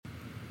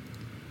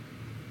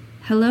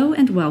Hello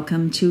and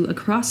welcome to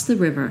Across the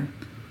River,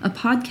 a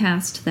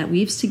podcast that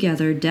weaves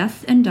together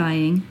death and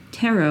dying,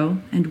 tarot,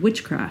 and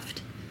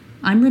witchcraft.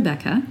 I'm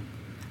Rebecca.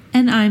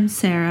 And I'm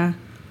Sarah.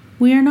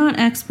 We are not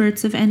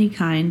experts of any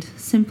kind,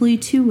 simply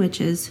two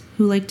witches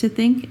who like to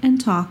think and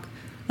talk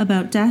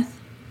about death,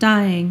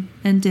 dying,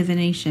 and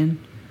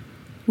divination.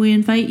 We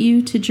invite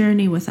you to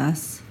journey with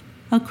us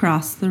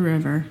across the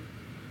river.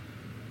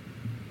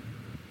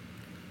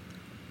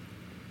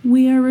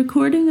 We are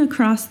recording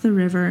across the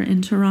river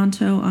in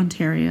Toronto,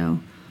 Ontario,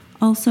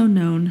 also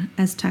known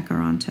as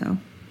Tekaronto.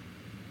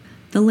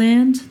 The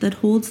land that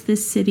holds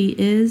this city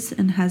is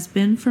and has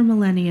been for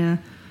millennia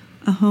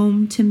a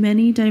home to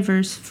many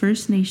diverse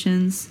First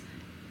Nations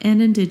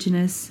and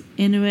Indigenous,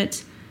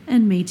 Inuit,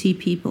 and Métis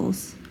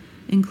peoples,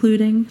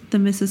 including the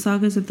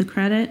Mississaugas of the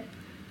Credit,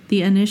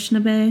 the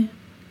Anishinaabe,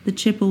 the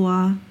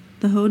Chippewa,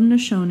 the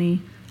Haudenosaunee,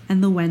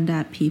 and the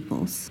Wendat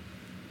peoples.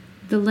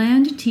 The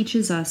land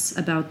teaches us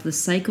about the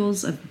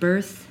cycles of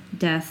birth,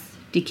 death,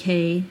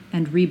 decay,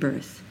 and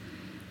rebirth.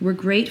 We're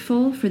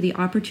grateful for the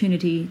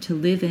opportunity to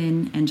live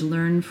in and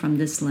learn from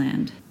this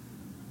land.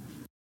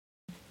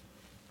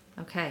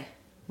 Okay,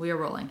 we are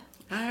rolling.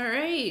 All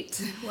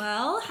right.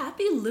 Well,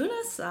 happy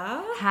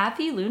Lunasa.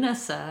 Happy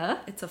Lunasa.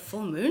 It's a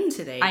full moon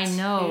today. I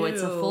know,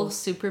 it's a full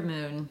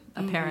supermoon,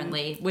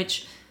 apparently,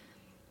 which,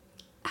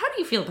 how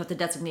do you feel about the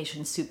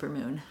designation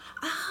supermoon?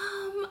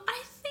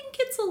 I think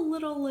it's a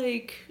little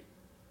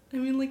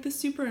the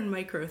super and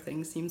micro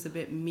thing seems a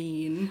bit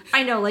mean.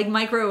 I know,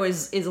 micro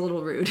is a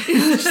little rude.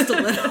 Just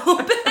a little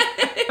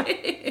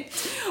bit.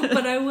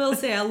 But I will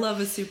say I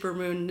love a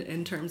supermoon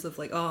in terms of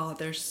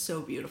they're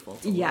so beautiful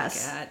to look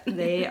at.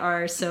 They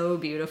are so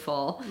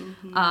beautiful.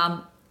 Mm-hmm.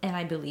 And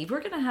I believe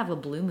we're going to have a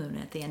blue moon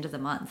at the end of the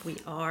month. We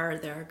are.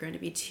 There are going to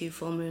be 2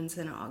 full moons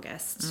in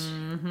August.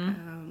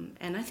 Mm-hmm.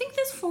 And I think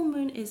this full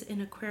moon is in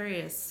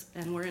Aquarius,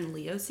 and we're in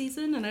Leo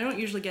season. And I don't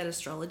usually get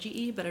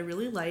astrology-y, but I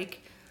really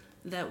like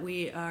that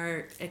we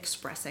are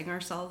expressing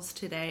ourselves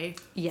today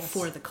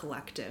for the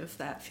collective.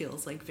 That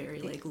feels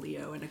very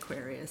Leo and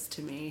Aquarius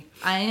to me.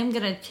 I am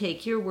going to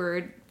take your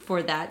word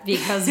for that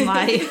because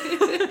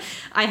I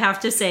have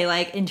to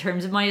say, in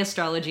terms of my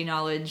astrology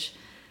knowledge,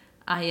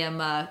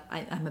 I'm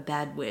a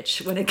bad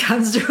witch when it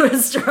comes to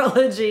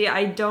astrology.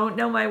 I don't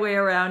know my way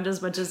around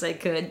as much as I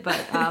could,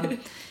 but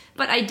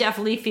I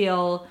definitely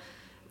feel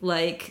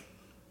like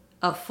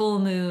a full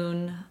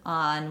moon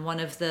on one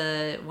of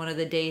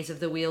the days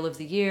of the wheel of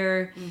the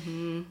year.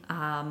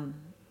 Mm-hmm.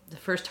 The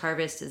first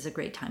harvest is a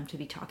great time to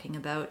be talking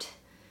about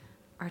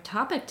our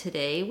topic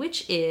today,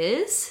 which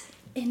is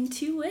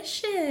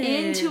intuition.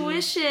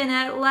 Intuition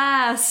at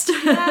last.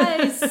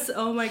 Yes.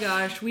 Oh my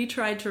gosh. We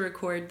tried to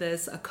record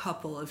this a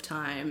couple of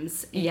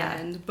times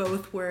and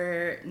both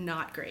were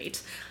not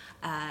great.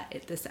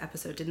 This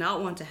episode did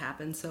not want to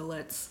happen. So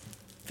let's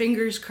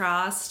fingers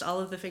crossed,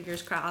 all of the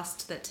fingers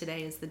crossed that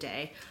today is the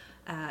day.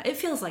 It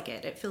feels like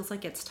it. It feels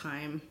like it's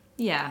time.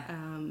 Yeah.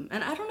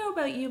 And I don't know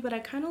about you, but I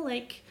kind of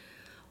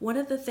one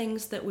of the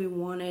things that we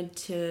wanted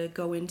to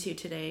go into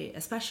today,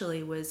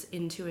 especially, was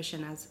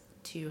intuition as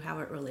to how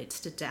it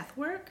relates to death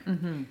work.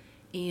 Mm-hmm.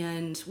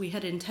 And we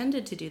had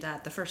intended to do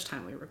that the first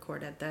time we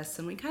recorded this,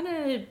 and we kind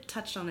of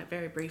touched on it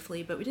very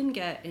briefly, but we didn't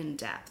get in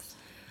depth.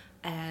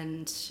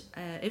 And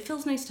it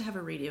feels nice to have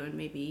a redo and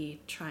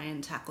maybe try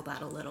and tackle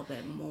that a little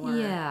bit more.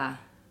 Yeah,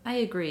 I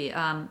agree.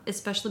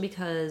 Especially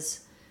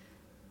because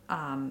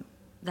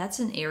that's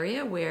an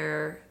area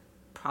where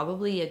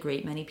probably a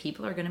great many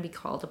people are going to be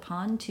called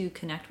upon to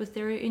connect with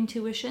their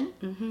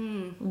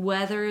intuition,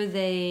 whether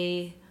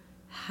they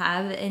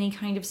have any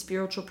kind of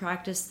spiritual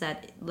practice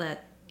that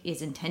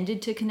is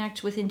intended to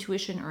connect with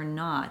intuition or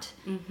not.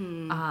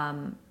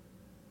 Mm-hmm.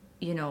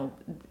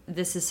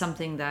 This is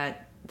something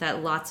that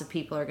lots of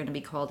people are going to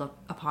be called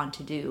upon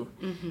to do.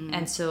 Mm-hmm.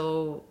 And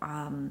so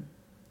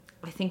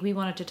I think we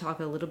wanted to talk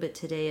a little bit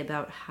today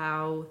about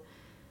how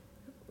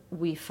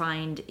we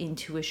find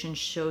intuition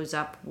shows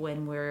up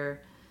when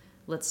we're,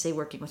 let's say,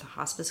 working with a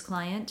hospice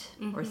client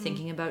or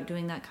thinking about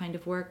doing that kind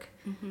of work.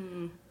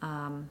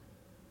 Mm-hmm.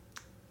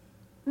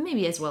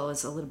 Maybe as well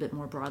as a little bit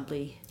more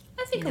broadly.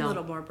 I think a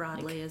little more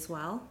broadly as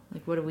well.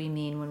 What do we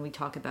mean when we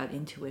talk about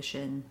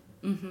intuition?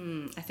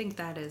 Mm-hmm. I think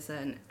that is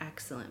an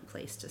excellent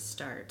place to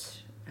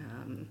start.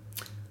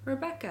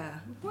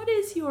 Rebecca, what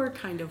is your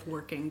kind of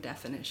working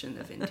definition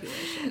of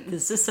intuition?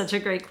 This is such a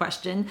great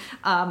question.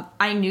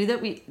 I knew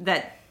that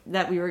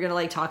we were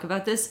going to talk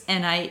about this,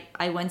 and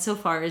I went so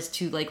far as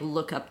to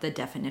look up the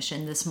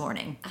definition this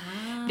morning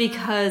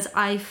because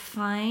I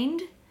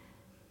find,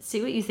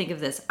 see what you think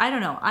of this. I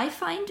don't know. I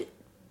find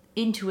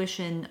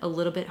intuition a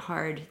little bit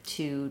hard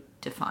to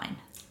define.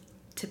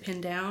 To pin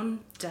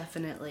down,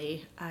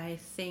 definitely. I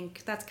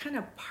think that's kind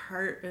of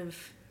part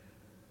of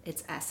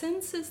its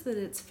essence, is that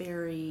it's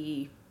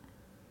very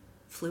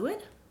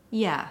fluid.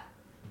 Yeah.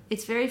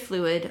 It's very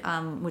fluid,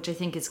 which I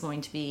think is going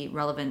to be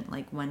relevant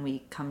when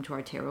we come to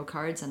our tarot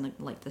cards and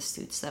the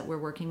suits that we're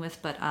working with.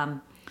 But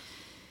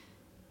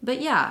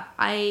yeah,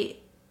 I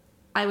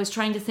I was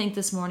trying to think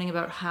this morning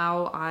about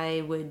how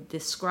I would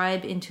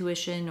describe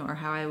intuition or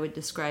how I would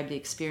describe the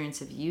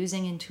experience of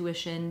using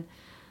intuition.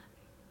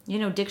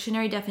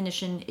 Dictionary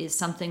definition is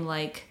something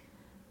like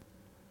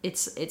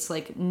it's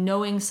like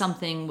knowing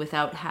something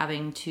without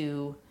having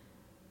to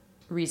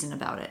reason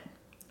about it.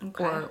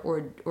 Okay.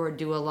 Or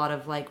do a lot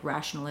of like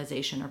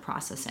rationalization or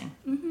processing.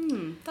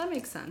 That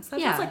makes sense. That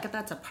feels like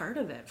that's a part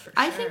of it, for sure.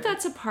 I think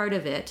that's a part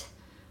of it.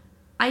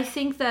 I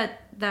think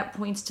that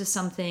points to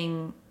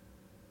something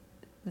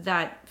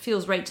that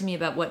feels right to me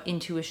about what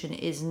intuition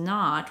is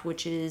not,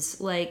 which is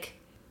like,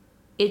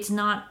 it's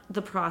not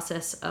the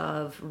process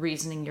of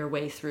reasoning your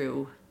way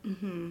through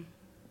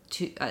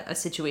to a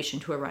situation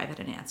to arrive at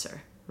an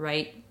answer,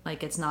 right?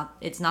 Like it's not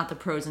the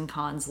pros and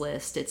cons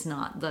list. It's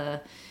not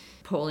the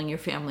polling your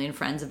family and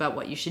friends about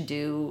what you should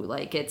do.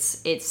 Like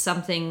it's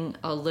something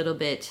a little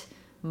bit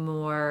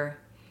more.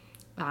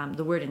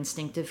 The word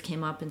instinctive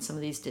came up in some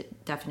of these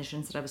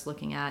definitions that I was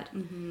looking at,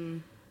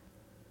 and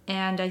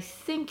I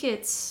think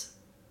it's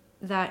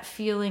that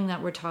feeling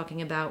that we're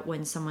talking about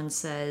when someone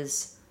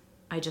says,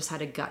 "I just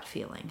had a gut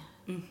feeling."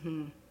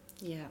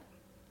 Yeah.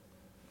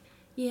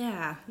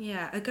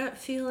 Yeah. A gut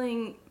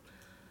feeling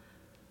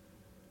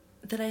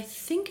that I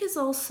think is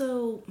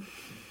also,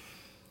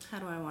 how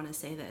do I want to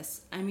say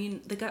this? I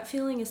mean, the gut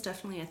feeling is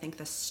definitely, I think,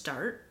 the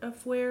start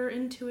of where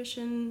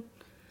intuition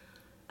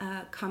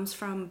comes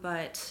from,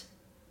 but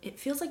it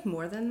feels like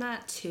more than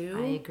that,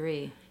 too. I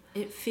agree.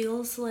 It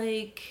feels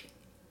like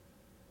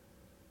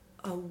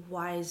a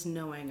wise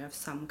knowing of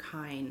some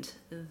kind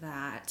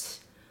that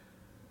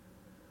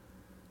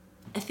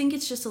I think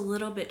it's just a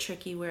little bit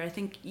tricky, where I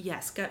think,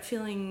 yes, gut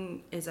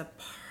feeling is a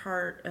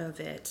part of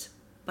it,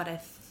 but I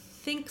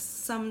think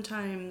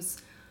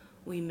sometimes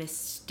we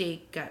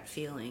mistake gut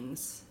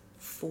feelings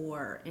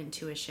for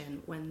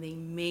intuition when they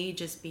may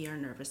just be our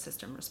nervous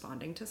system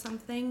responding to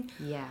something.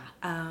 Yeah.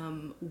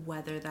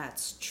 Whether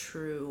that's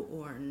true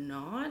or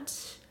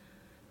not.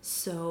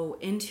 So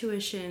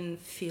intuition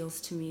feels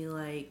to me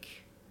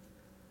like,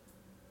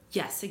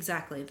 yes,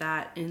 exactly,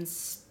 that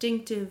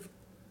instinctive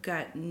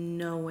gut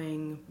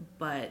knowing,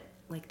 but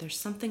like there's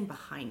something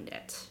behind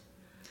it.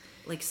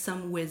 Like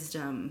some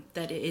wisdom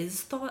that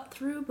is thought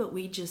through, but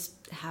we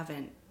just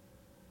haven't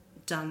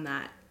done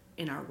that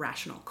in our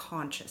rational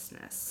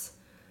consciousness.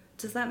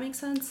 Does that make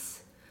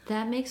sense?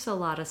 That makes a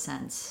lot of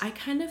sense. I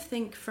kind of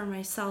think for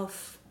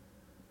myself,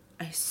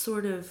 I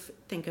sort of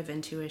think of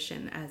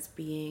intuition as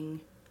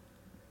being,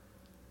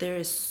 there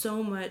is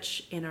so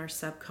much in our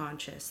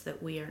subconscious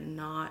that we are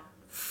not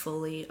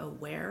fully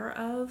aware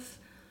of.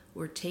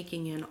 We're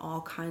taking in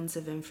all kinds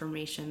of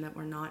information that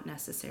we're not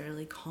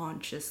necessarily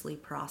consciously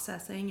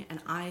processing.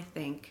 And I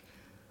think,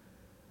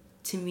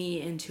 to me,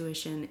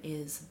 intuition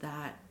is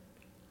that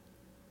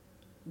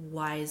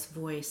wise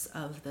voice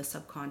of the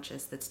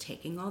subconscious that's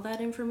taking all that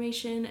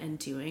information and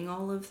doing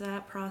all of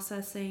that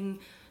processing,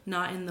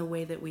 not in the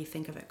way that we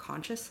think of it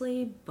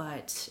consciously,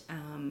 but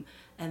and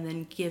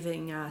then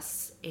giving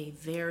us a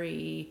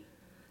very,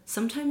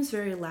 sometimes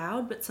very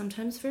loud, but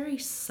sometimes very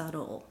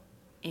subtle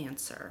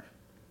answer.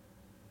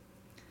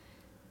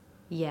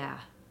 Yeah,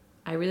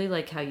 I really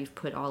like how you've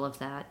put all of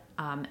that.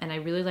 And I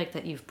really like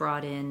that you've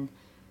brought in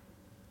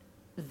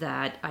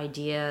that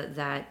idea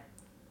that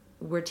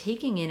we're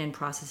taking in and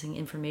processing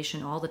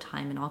information all the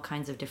time in all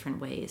kinds of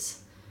different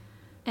ways.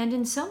 And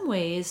in some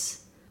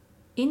ways,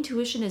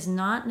 intuition is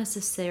not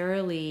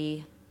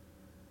necessarily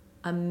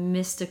a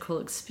mystical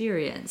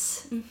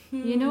experience.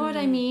 You know what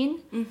I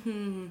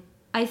mean?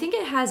 I think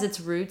it has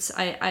its roots.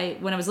 I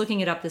when I was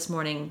looking it up this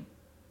morning,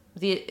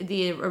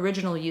 the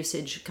original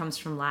usage comes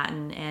from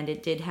Latin, and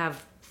it did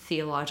have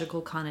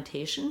theological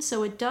connotations.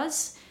 So it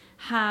does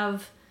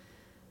have,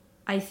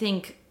 I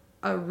think,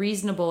 a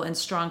reasonable and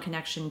strong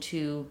connection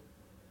to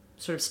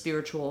sort of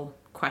spiritual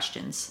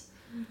questions.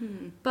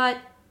 But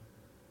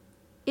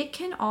it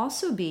can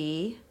also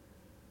be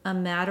a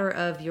matter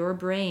of your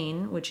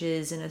brain, which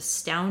is an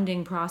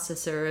astounding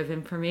processor of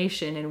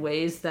information in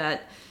ways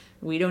that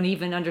we don't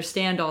even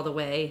understand all the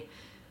way.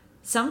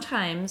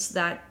 Sometimes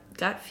that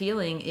gut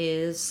feeling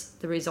is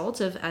the result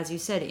of, as you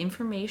said,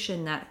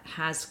 information that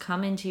has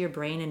come into your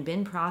brain and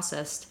been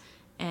processed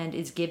and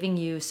is giving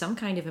you some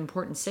kind of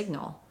important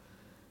signal,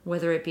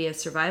 whether it be a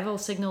survival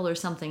signal or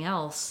something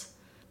else,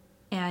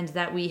 and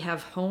that we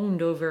have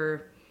honed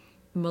over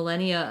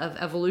millennia of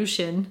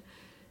evolution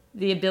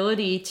the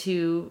ability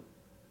to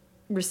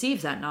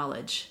receive that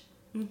knowledge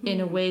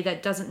in a way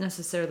that doesn't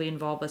necessarily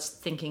involve us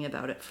thinking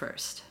about it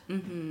first.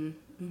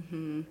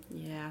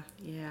 Yeah.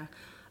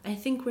 I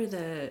think where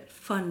the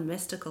fun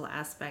mystical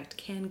aspect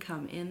can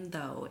come in,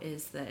 though,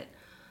 is that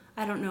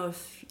I don't know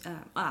if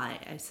I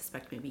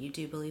suspect maybe you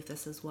do believe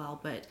this as well,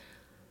 but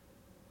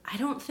I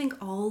don't think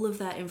all of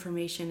that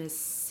information is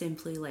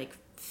simply like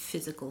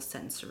physical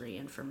sensory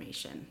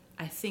information.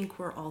 I think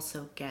we're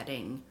also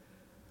getting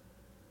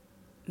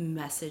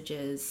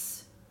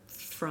messages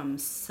from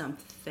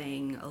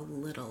something a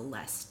little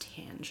less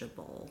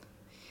tangible.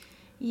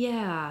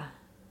 Yeah.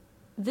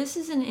 This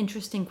is an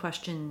interesting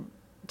question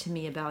to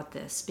me about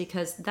this,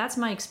 because that's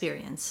my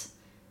experience.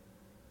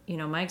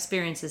 my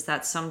experience is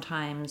that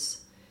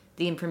sometimes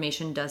the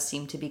information does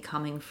seem to be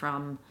coming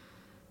from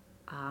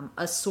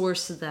a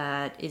source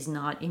that is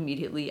not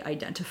immediately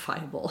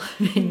identifiable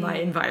in my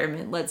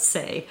environment, let's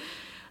say.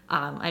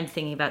 I'm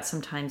thinking about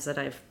sometimes that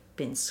I've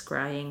been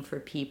scrying for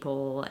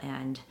people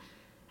and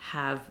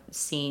have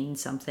seen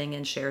something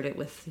and shared it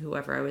with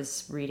whoever I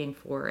was reading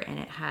for, and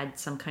it had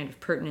some kind of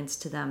pertinence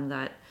to them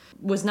that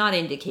was not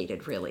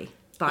indicated really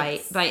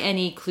by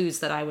any clues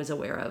that I was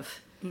aware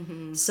of.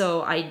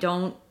 So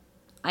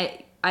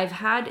I've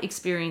had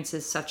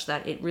experiences such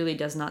that it really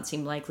does not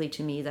seem likely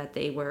to me that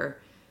they were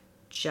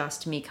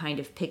just me kind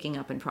of picking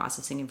up and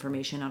processing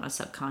information on a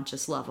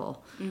subconscious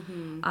level.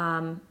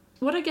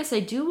 What I guess I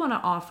do want to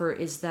offer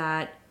is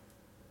that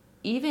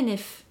even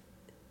if,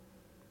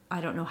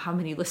 I don't know how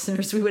many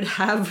listeners we would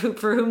have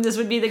for whom this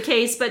would be the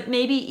case, but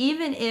maybe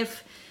even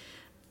if,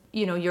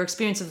 your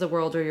experience of the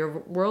world or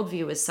your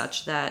worldview is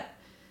such that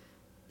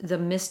the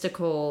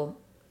mystical,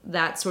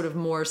 that sort of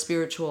more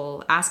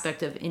spiritual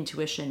aspect of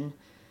intuition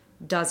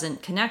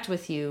doesn't connect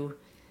with you,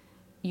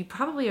 you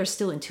probably are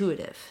still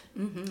intuitive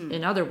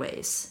in other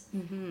ways.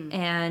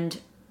 And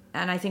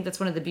I think that's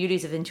one of the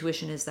beauties of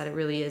intuition, is that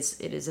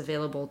it is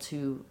available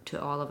to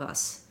all of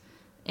us.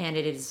 And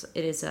it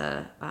is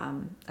a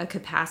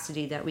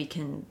capacity that we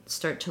can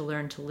start to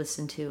learn to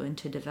listen to and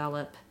to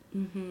develop.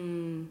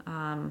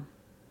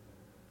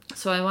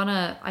 So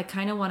I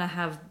find I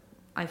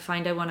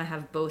want to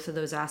have both of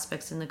those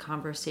aspects in the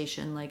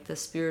conversation, like the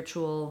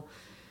spiritual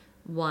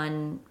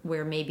one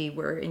where maybe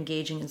we're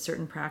engaging in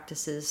certain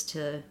practices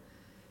to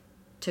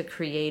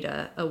create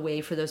a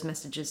way for those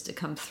messages to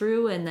come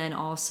through, and then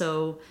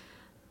also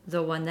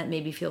the one that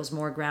maybe feels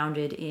more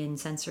grounded in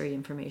sensory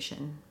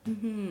information.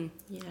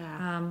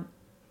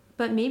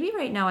 But maybe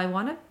right now I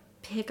want to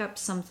pick up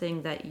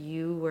something that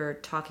you were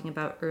talking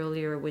about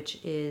earlier, which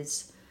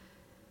is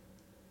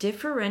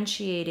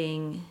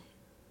differentiating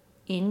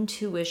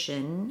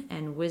intuition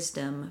and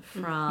wisdom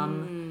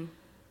from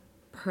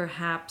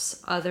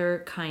perhaps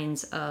other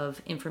kinds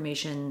of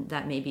information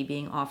that may be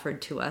being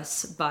offered to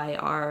us by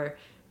our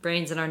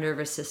brains and our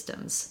nervous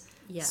systems.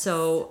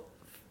 So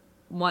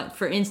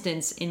for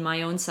instance, in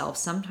my own self,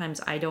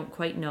 sometimes I don't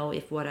quite know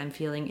if what I'm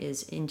feeling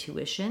is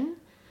intuition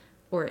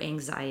or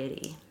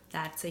anxiety.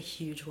 That's a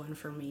huge one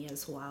for me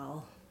as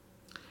well.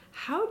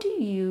 How do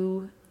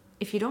you,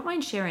 if you don't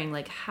mind sharing,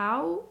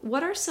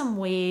 what are some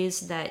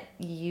ways that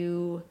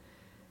you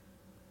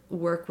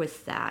work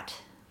with that?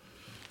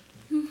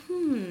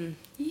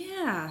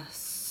 Yeah.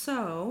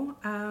 So,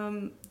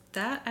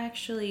 that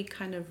actually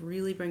kind of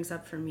really brings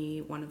up for me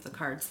one of the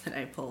cards that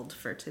I pulled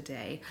for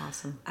today.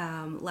 Awesome.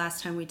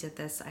 Last time we did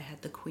this, I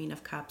had the Queen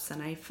of Cups,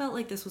 and I felt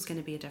like this was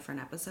going to be a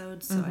different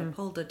episode, so I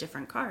pulled a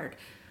different card.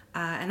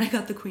 And I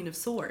got the Queen of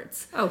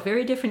Swords. Oh,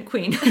 very different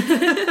queen.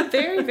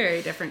 Very,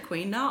 very different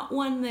queen. Not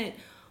one that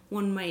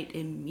one might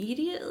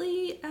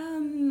immediately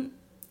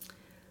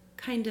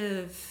kind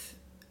of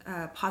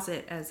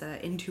posit as an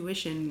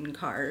intuition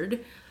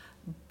card,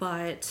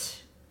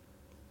 but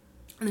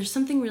there's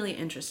something really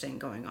interesting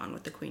going on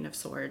with the Queen of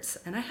Swords,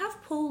 and I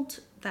have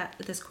pulled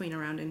this queen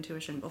around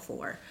intuition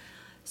before.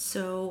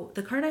 So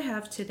the card I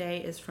have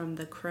today is from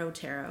the Crow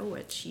Tarot,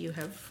 which you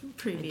have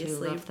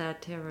previously. I do love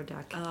that tarot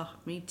deck. Oh,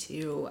 me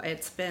too.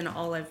 It's been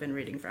all I've been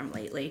reading from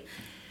lately.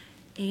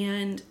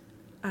 And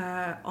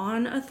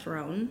on a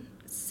throne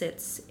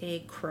sits a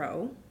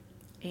crow,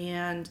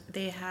 and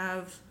they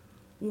have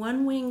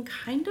one wing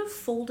kind of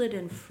folded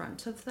in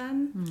front of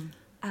them,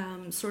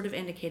 sort of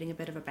indicating a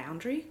bit of a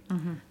boundary.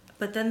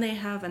 But then they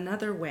have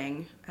another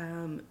wing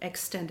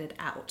extended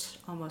out,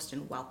 almost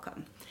in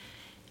welcome.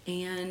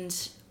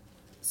 And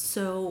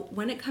so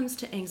when it comes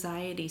to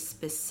anxiety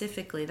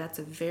specifically, that's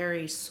a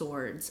very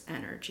swords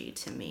energy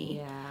to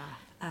me.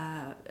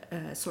 Yeah.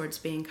 Swords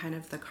being kind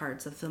of the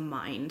cards of the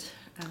mind.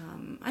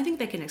 I think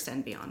they can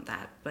extend beyond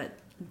that, but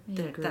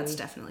that's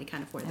definitely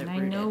kind of where they're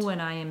rooted. And I know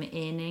when I am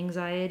in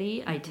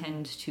anxiety, I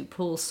tend to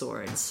pull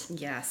swords.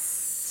 Yes.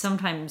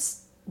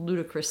 Sometimes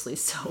ludicrously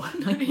so. I'm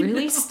like,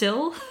 really?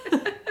 Still?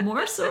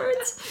 More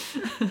swords?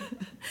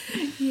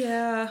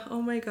 Yeah.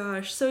 Oh my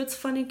gosh. So it's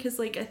funny because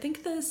I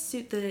think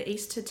the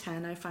Ace to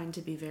 10 I find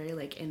to be very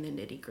in the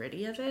nitty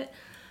gritty of it.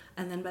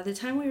 And then by the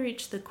time we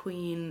reach the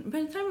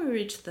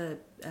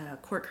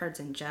court cards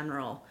in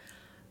general,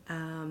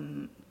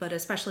 but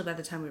especially by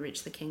the time we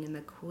reach the King and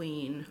the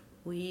Queen,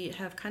 we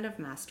have kind of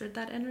mastered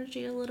that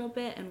energy a little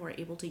bit, and we're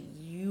able to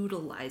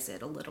utilize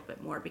it a little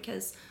bit more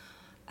because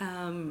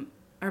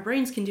our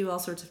brains can do all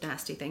sorts of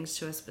nasty things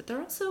to us, but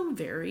they're also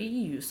very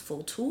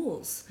useful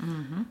tools.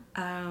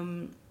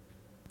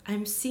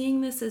 I'm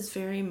seeing this as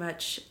very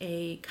much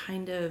a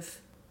kind of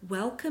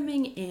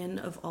welcoming in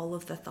of all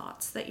of the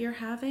thoughts that you're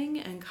having,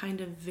 and kind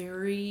of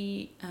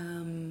very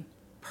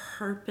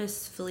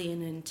purposefully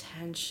and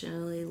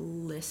intentionally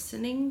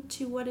listening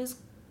to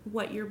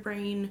what your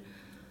brain,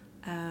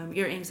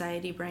 your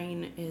anxiety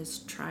brain is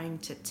trying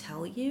to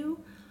tell you,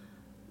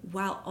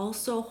 while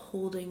also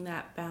holding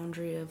that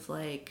boundary of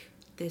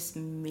this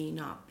may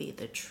not be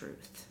the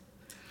truth.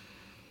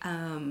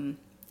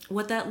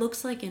 what that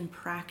looks like in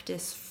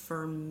practice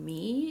for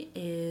me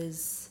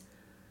is,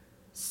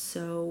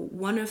 so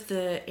one of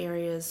the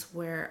areas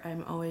where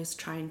I'm always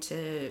trying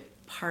to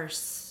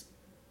parse,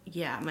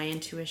 my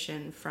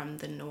intuition from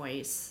the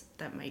noise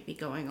that might be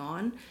going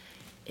on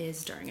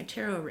is during a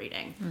tarot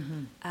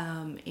reading.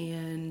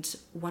 And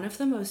one of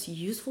the most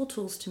useful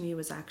tools to me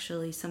was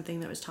actually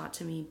something that was taught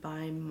to me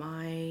by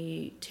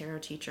my tarot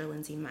teacher,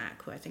 Lindsay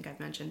Mack, who I think I've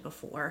mentioned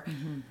before.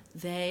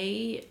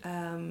 They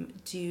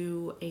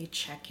do a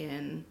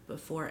check-in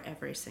before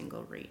every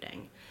single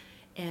reading.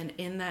 And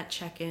in that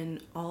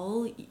check-in,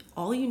 all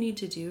you need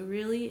to do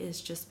really is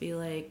just be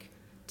like,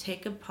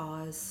 take a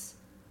pause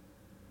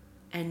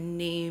and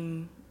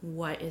name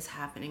what is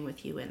happening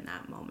with you in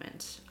that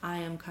moment. I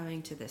am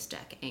coming to this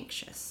deck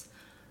anxious.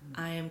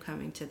 I am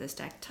coming to this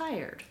deck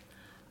tired.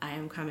 I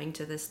am coming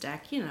to this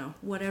deck,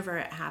 whatever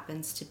it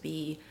happens to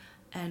be.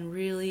 And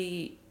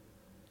really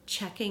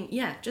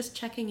just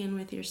checking in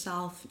with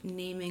yourself,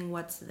 naming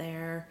what's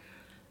there,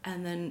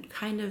 and then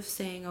kind of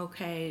saying,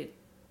 okay,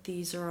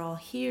 these are all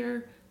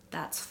here.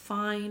 That's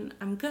fine.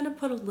 I'm going to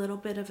put a little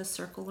bit of a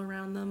circle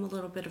around them, a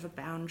little bit of a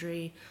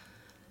boundary.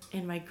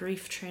 In my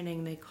grief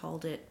training, they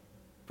called it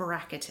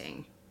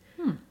bracketing,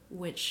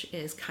 which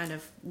is kind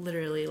of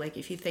literally like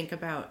if you think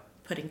about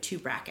putting two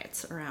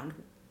brackets around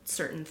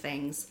certain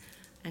things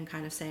and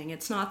kind of saying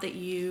it's not that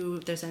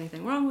there's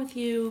anything wrong with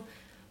you,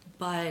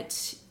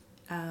 but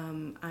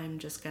I'm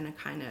just going to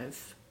kind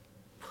of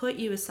put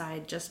you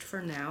aside just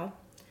for now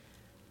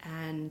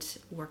and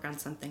work on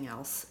something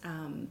else.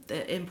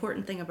 The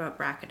important thing about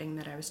bracketing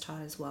that I was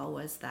taught as well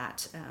was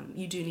that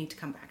you do need to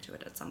come back to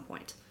it at some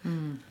point.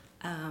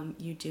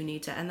 You do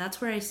need to, and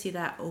that's where I see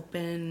that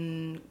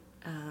open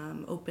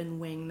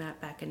wing, that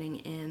beckoning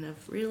in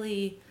of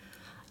really,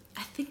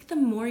 I think the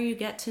more you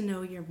get to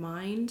know your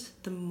mind,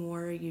 the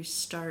more you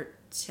start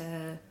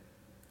to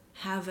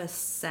have a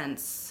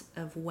sense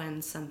of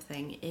when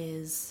something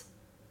is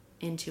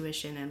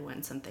intuition and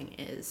when something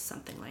is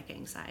something like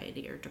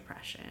anxiety or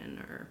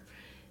depression or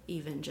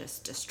even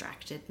just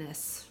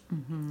distractedness.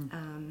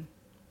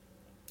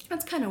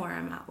 That's kind of where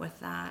I'm at with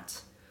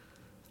that.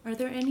 Are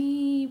there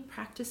any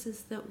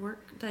practices that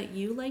work that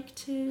you like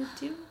to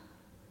do?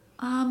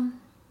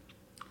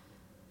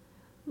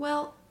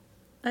 Well,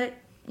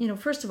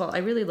 first of all, I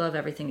really love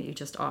everything that you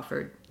just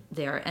offered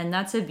there, and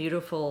that's a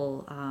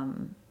beautiful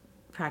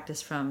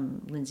practice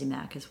from Lindsay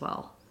Mack as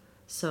well.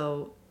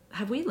 So,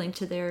 have we linked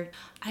to their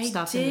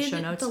stuff in the show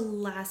notes? I did the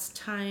last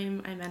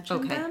time I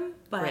mentioned them,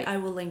 but right. I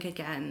will link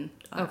again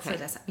for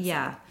this episode.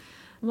 Yeah.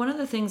 One of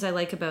the things I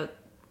like about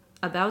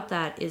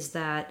that is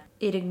that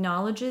it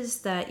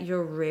acknowledges that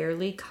you're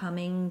rarely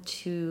coming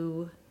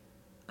to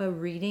a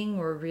reading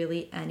or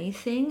really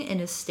anything in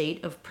a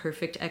state of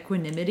perfect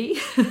equanimity.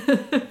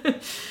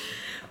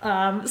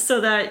 So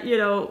that,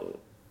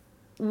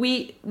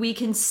 we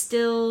can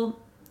still,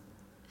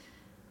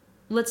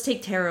 let's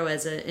take tarot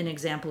as an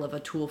example of a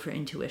tool for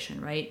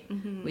intuition, right?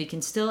 We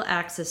can still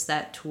access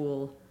that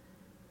tool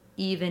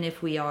even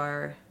if we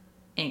are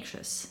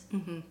anxious,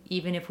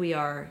 even if we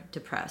are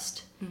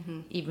depressed,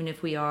 even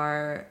if we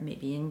are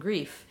maybe in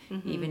grief,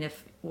 even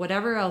if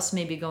whatever else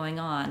may be going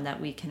on, that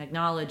we can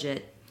acknowledge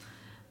it.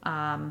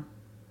 I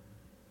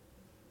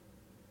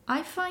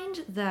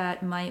find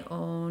that my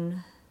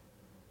own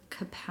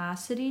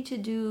capacity to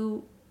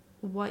do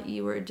what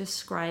you were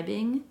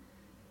describing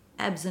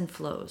ebbs and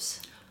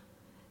flows.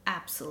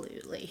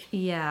 Absolutely.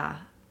 Yeah.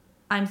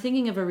 I'm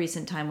thinking of a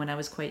recent time when I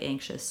was quite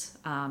anxious.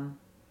 I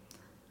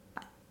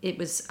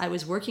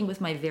was working with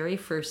my very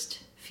first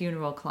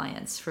funeral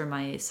clients for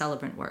my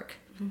celebrant work.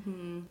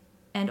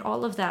 And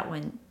all of that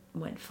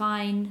went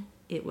fine.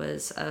 It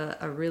was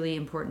a really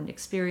important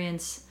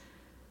experience.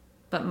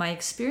 But my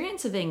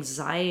experience of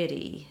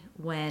anxiety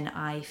when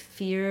I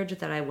feared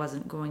that I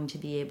wasn't going to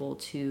be able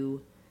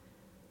to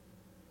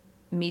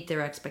meet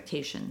their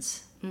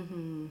expectations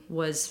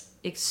was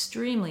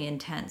extremely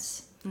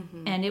intense.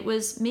 And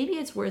maybe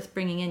it's worth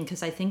bringing in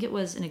because I think it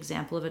was an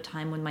example of a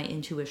time when my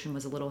intuition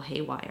was a little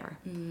haywire.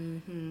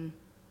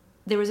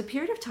 There was a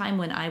period of time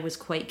when I was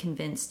quite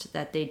convinced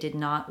that they did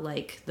not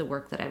like the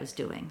work that I was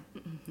doing.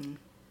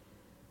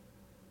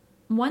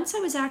 Once I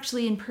was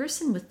actually in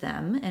person with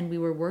them and we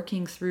were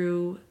working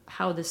through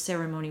how the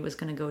ceremony was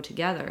going to go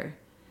together,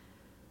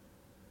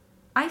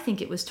 I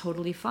think it was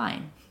totally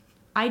fine.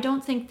 I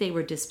don't think they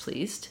were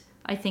displeased.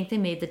 I think they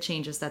made the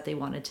changes that they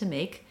wanted to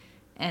make,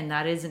 and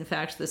that is in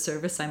fact the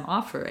service I'm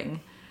offering.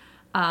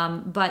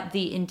 But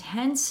the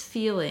intense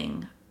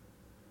feeling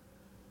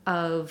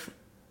of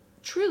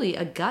truly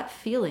a gut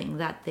feeling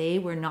that they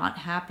were not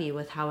happy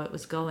with how it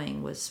was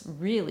going was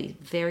really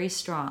very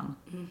strong.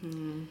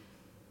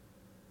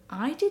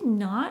 I did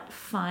not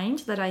find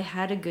that I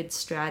had a good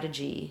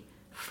strategy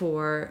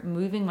for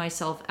moving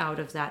myself out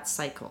of that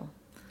cycle.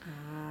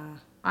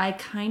 I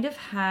kind of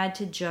had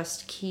to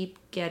just keep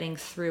getting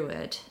through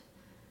it.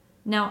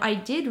 Now, I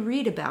did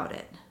read about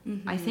it.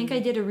 I think I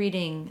did a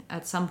reading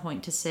at some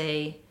point to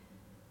say,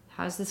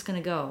 how's this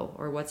going to go?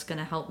 Or what's going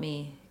to help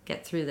me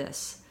get through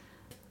this?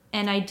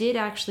 And I did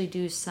actually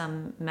do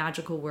some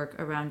magical work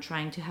around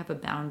trying to have a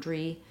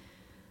boundary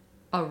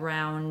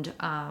around,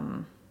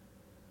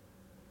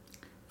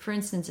 for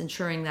instance,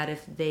 ensuring that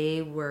if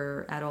they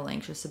were at all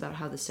anxious about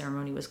how the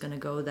ceremony was going to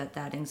go,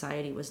 that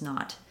anxiety was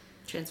not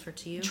transferred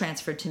to you.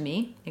 Transferred to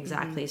me,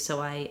 exactly.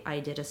 So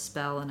I did a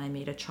spell and I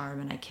made a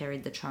charm and I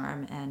carried the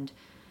charm and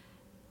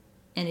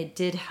it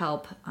did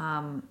help.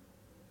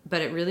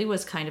 But it really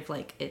was kind of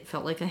like, it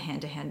felt like a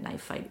hand-to-hand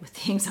knife fight with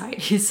the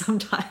anxiety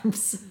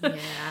sometimes.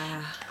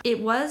 Yeah. It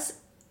was,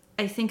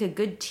 I think, a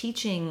good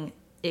teaching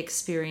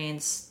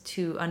experience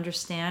to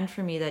understand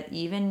for me that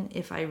even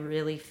if I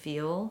really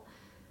feel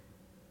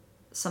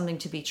something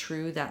to be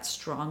true that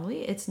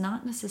strongly, it's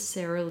not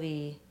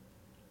necessarily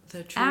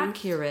the truth.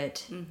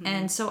 Accurate.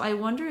 And so I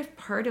wonder if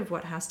part of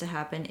what has to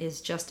happen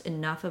is just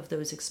enough of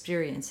those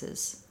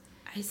experiences.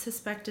 I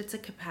suspect it's a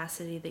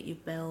capacity that you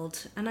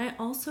build. And I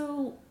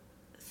also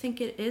think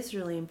it is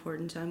really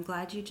important. I'm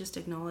glad you just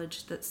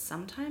acknowledged that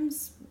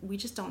sometimes we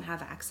just don't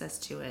have access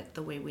to it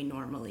the way we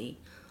normally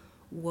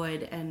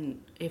would.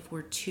 And if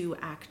we're too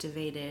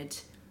activated,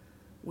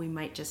 we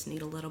might just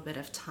need a little bit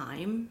of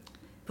time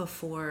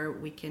before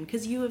we can,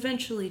 because you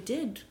eventually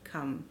did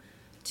come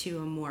to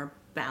a more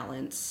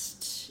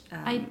balanced,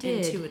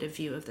 intuitive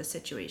view of the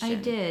situation. I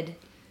did.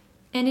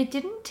 And it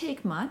didn't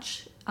take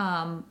much.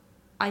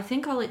 I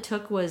think all it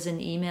took was an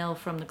email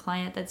from the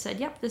client that said,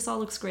 yep, this all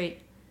looks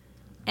great.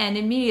 And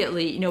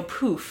immediately,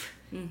 poof,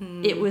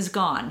 it was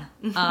gone.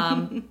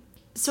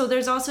 So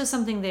there's also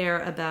something there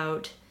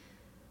about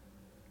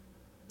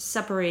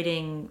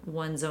separating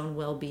one's own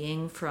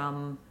well-being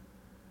from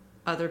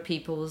other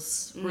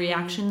people's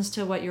reactions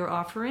to what you're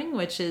offering,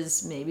 which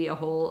is maybe a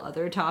whole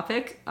other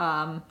topic.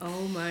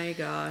 Oh my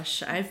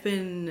gosh. I've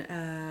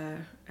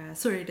been,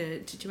 sorry,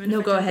 did you mind No,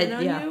 if I go jump ahead, in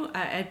on yeah. you?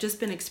 I've just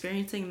been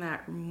experiencing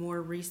that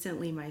more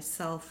recently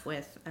myself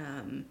with,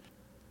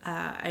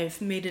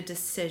 I've made a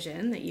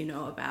decision that you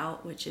know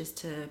about, which is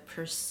to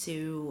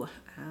pursue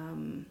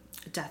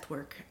death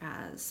work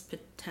as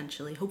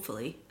potentially,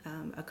 hopefully,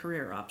 a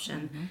career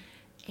option.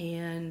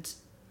 And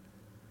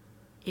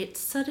it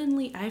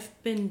suddenly, I've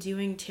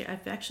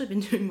actually been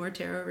doing more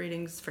tarot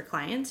readings for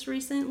clients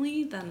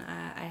recently than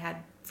I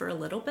had for a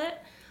little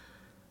bit.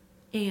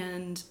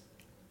 And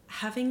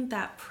having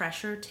that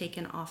pressure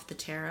taken off the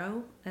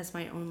tarot as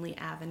my only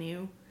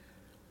avenue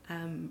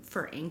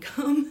for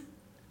income,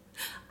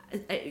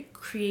 it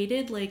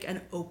created like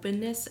an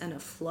openness and a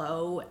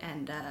flow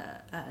and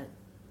a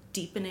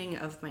deepening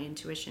of my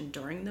intuition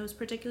during those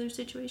particular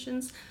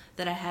situations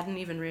that I hadn't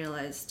even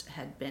realized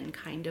had been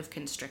kind of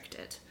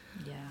constricted.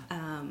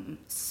 Yeah.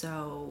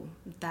 So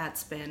that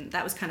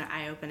was kind of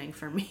eye-opening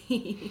for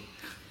me.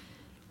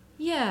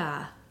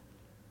 Yeah.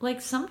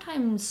 Like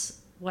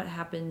sometimes what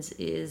happens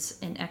is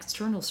an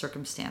external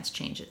circumstance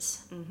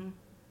changes.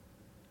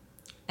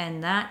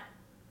 And that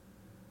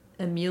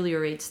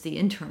ameliorates the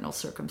internal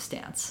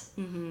circumstance.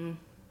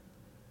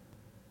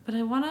 But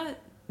I want to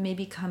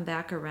maybe come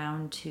back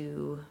around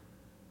to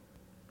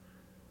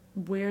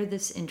where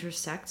this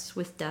intersects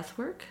with death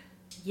work.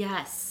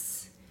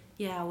 Yes.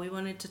 Yeah, we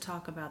wanted to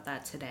talk about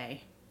that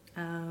today.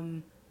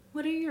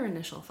 What are your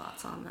initial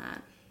thoughts on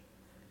that?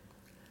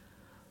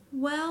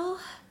 Well,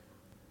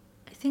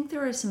 I think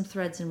there are some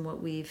threads in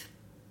what we've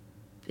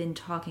been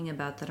talking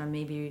about that are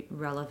maybe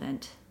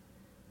relevant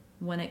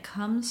when it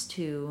comes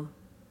to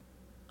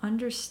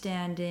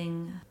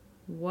understanding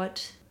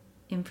what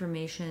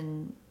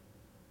information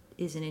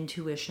is an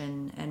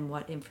intuition and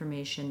what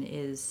information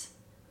is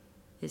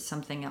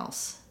something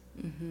else.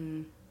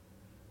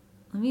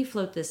 Let me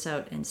float this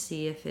out and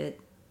see if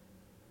it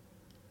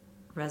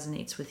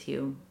resonates with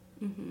you.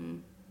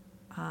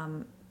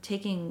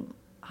 Taking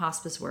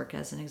hospice work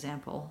as an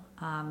example.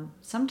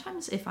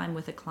 Sometimes if I'm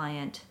with a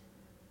client,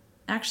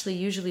 actually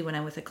usually when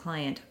I'm with a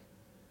client,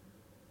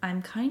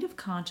 I'm kind of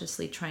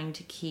consciously trying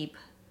to keep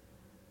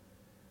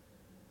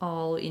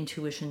all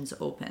intuitions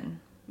open.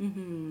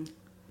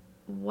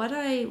 What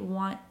I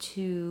want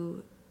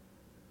to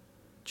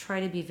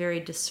try to be very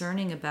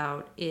discerning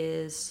about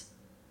is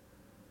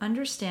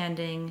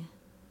understanding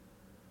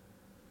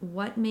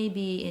what may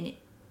be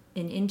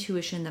an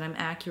intuition that I'm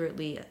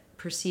accurately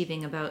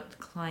perceiving about the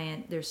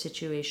client, their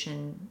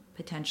situation,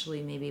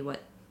 potentially maybe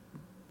what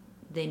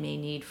they may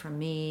need from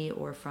me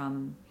or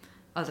from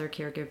other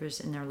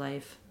caregivers in their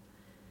life.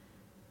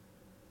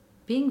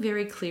 Being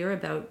very clear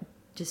about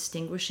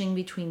distinguishing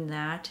between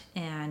that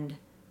and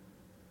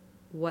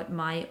what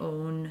my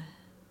own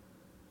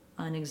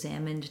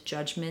unexamined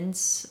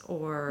judgments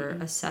or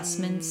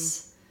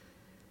assessments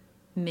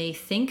may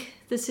think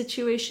the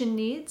situation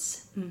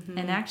needs.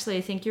 And actually,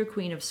 I think your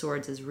Queen of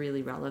Swords is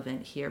really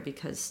relevant here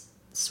because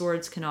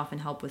swords can often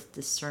help with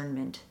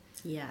discernment.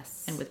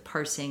 Yes. And with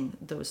parsing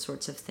those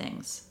sorts of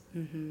things.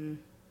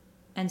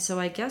 And so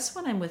I guess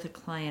when I'm with a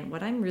client,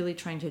 what I'm really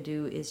trying to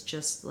do is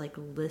just like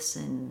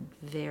listen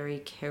very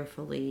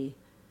carefully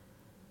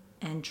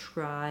and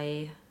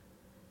try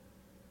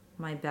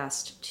my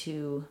best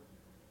to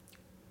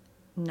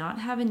not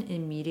have an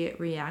immediate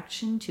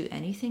reaction to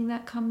anything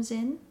that comes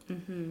in.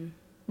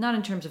 not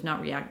in terms of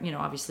not react,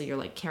 obviously you're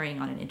like carrying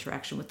on an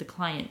interaction with the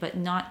client, but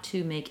not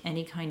to make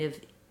any kind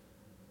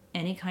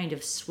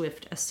of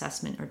swift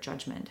assessment or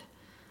judgment.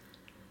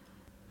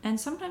 And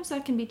sometimes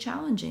that can be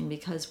challenging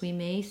because we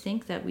may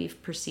think that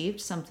we've perceived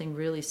something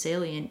really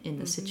salient in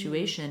the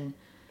situation,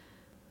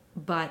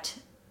 but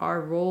our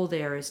role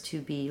there is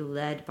to be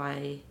led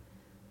by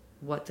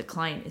what the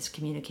client is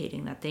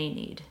communicating that they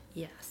need.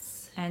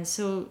 Yes. And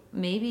so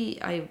maybe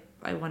I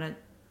want to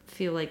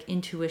feel like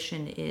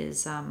intuition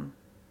is a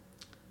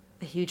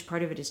huge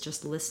part of it is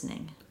just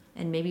listening,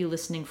 and maybe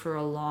listening for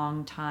a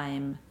long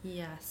time.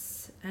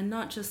 Yes. And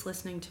not just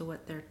listening to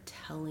what they're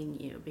telling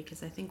you,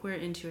 because I think where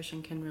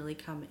intuition can really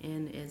come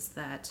in is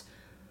that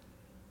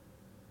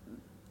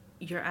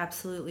you're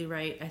absolutely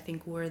right. I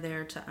think we're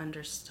there to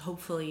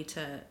hopefully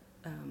to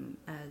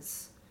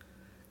as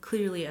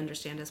clearly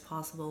understand as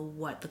possible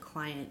what the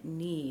client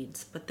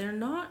needs, but they're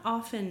not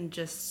often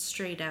just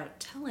straight out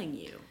telling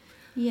you.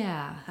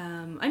 Yeah.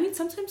 I mean,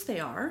 sometimes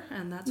they are,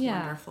 and that's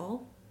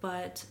wonderful,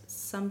 but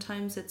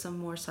sometimes it's a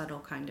more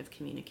subtle kind of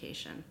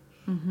communication.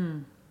 Mm-hmm.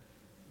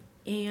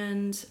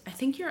 And I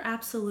think you're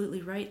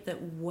absolutely right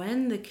that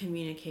when the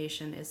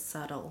communication is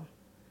subtle,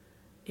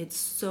 it's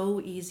so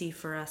easy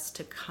for us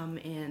to come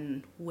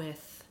in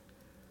with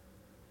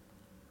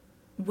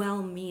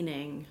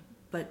well-meaning,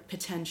 but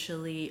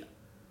potentially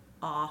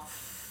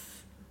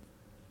off.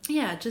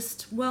 Yeah,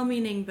 just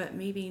well-meaning, but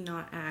maybe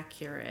not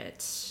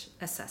accurate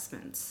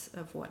assessments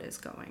of what is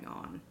going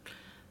on,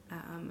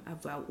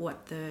 about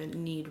what the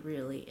need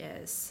really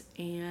is.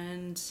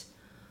 And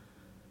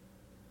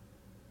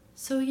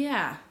so,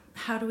 yeah,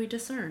 how do we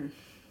discern?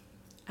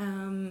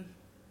 I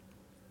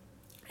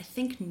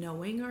think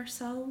knowing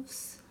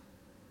ourselves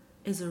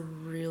is a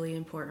really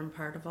important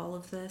part of all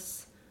of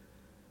this.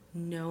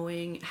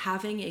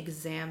 Having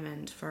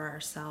examined for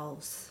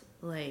ourselves,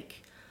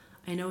 like,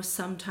 I know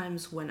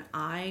sometimes when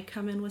I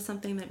come in with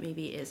something that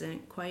maybe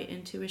isn't quite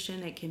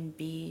intuition, it can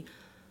be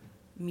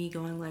me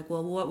going like,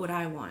 well, what would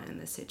I want in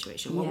this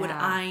situation? What would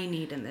I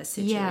need in this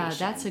situation? Yeah,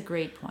 that's a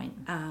great point.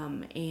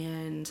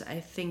 And I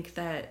think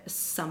that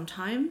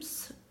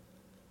sometimes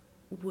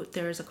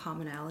there is a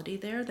commonality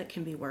there that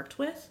can be worked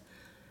with.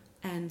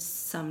 And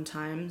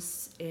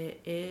sometimes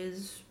it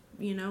is,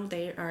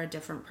 they are a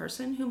different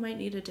person who might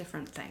need a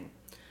different thing.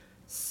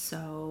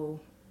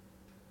 So,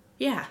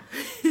 yeah.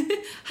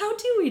 How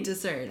do we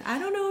discern? I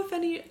don't know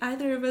if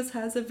either of us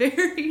has a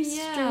very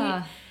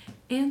straight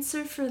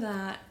answer for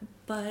that,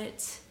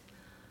 but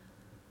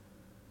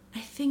I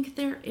think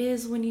there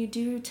is, when you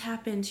do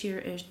tap into your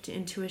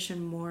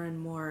intuition more and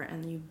more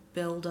and you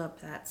build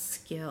up that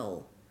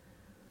skill,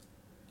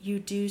 you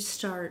do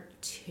start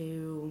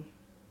to,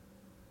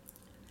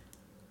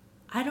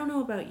 I don't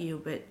know about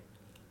you, but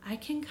I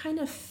can kind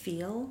of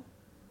feel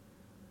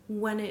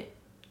when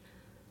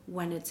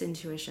it's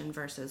intuition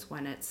versus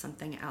when it's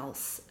something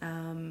else.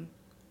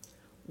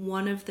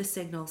 One of the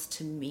signals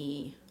to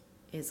me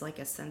is like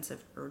a sense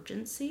of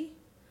urgency.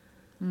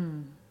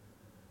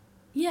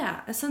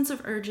 Yeah, a sense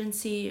of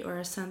urgency, or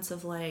a sense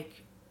of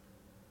like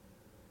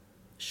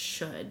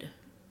should.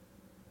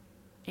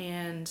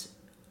 And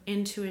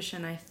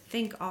intuition, I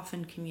think,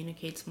 often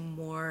communicates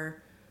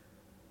more.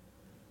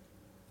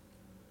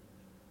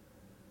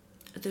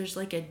 There's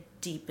like a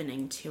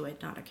deepening to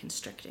it, not a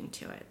constricting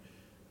to it.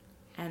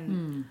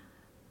 And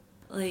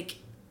like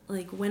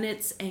when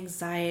it's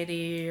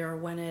anxiety or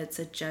when it's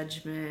a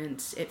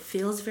judgment, it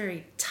feels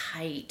very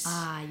tight.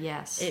 Ah,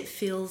 yes. It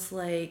feels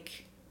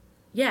like,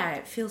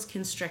 it feels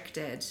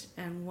constricted.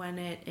 And when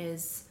it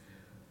is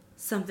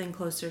something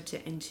closer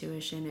to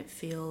intuition, it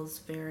feels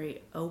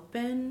very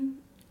open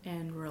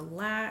and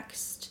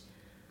relaxed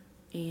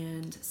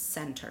and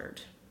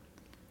centered.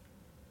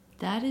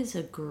 That is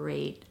a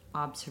great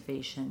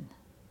observation.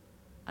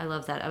 I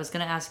love that. I was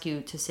going to ask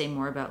you to say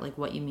more about like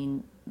what you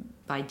mean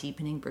by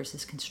deepening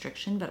versus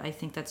constriction, but I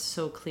think that's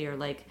so clear.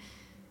 Like,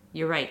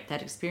 you're right.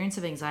 That experience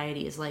of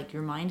anxiety is like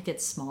your mind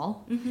gets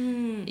small.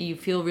 Mm-hmm. You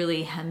feel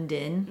really hemmed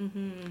in.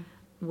 Mm-hmm.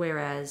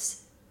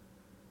 Whereas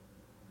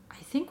I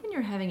think when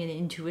you're having an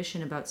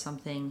intuition about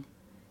something,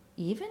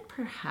 even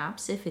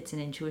perhaps if it's an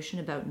intuition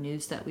about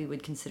news that we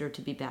would consider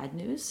to be bad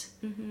news,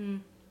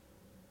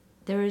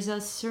 there is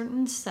a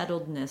certain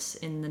settledness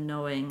in the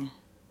knowing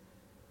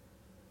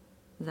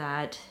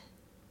that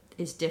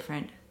is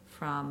different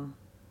from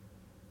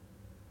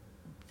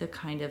the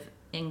kind of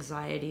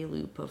anxiety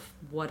loop of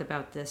what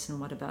about this and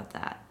what about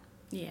that.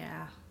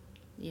 Yeah.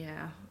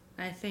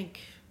 I think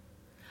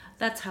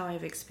that's how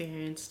I've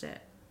experienced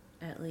it,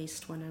 at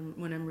least when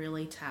I'm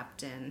really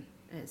tapped in,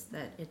 is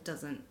that it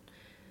doesn't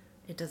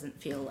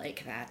feel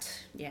like that.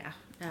 Yeah.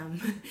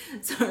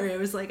 Sorry, I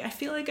was like, I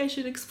feel like I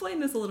should explain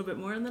this a little bit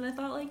more, and then I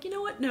thought, like, you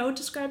know what? No,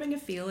 describing a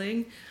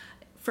feeling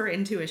for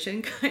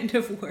intuition kind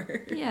of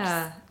works.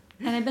 Yeah.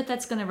 And I bet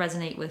that's going to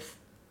resonate with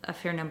a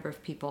fair number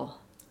of people.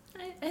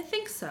 I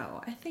think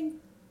so. I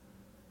think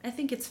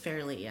it's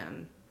fairly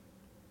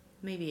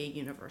maybe a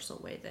universal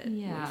way that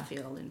we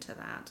feel into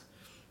that.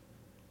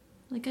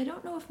 Like, I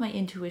don't know if my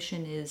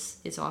intuition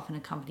is often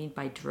accompanied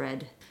by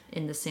dread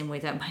in the same way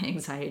that my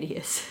anxiety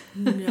is.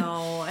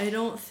 No, I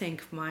don't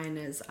think mine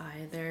is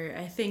either.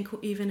 I think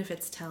even if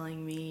it's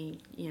telling me,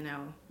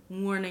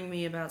 warning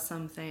me about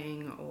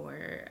something,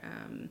 or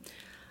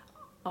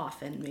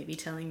often maybe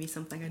telling me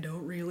something I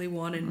don't really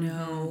want to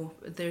know,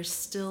 there's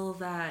still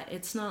that.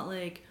 It's not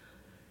like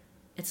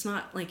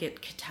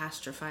it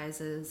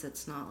catastrophizes.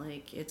 It's not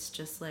like, it's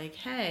just like,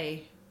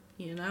 hey,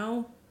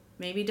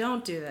 maybe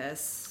don't do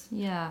this.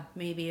 Yeah.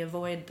 Maybe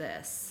avoid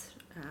this.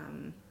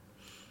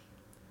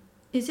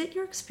 Is it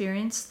your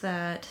experience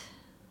that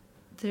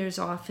there's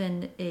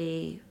often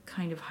a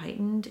kind of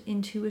heightened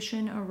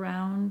intuition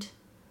around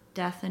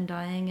death and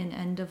dying and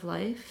end of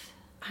life?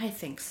 I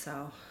think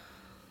so.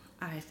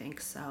 One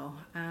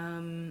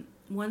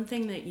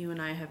thing that you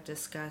and I have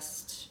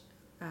discussed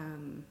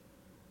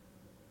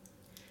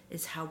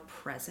is how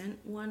present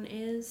one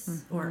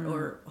is,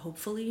 or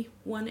hopefully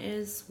one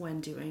is,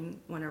 when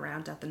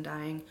around death and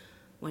dying,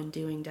 when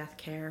doing death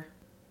care.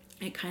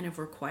 It kind of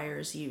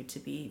requires you to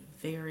be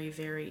very,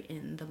 very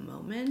in the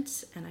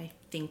moment, and I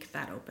think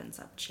that opens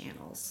up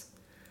channels.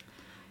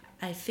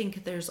 I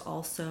think there's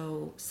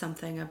also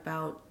something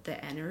about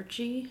the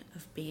energy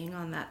of being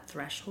on that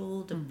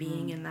threshold, of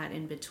being in that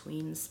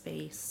in-between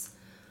space,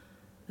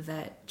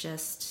 that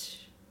just,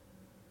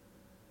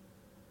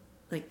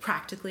 like,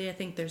 practically, I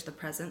think there's the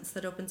presence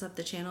that opens up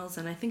the channels,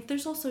 and I think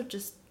there's also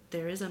just,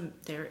 there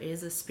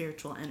is a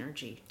spiritual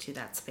energy to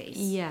that space.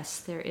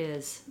 Yes, there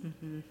is.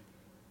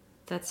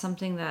 That's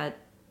something that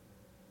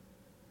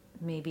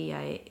maybe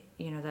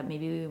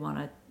we want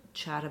to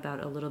chat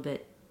about a little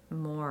bit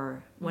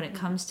more when it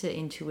comes to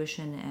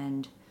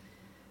intuition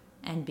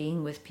and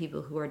being with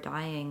people who are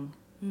dying.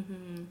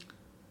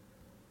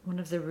 One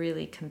of the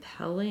really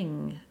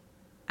compelling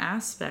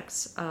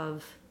aspects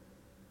of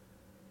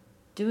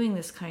doing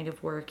this kind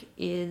of work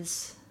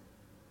is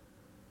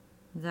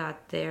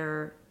that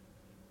there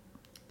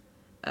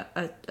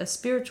a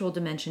spiritual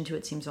dimension to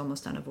it seems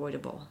almost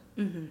unavoidable.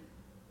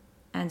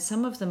 And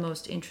some of the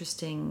most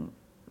interesting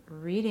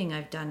reading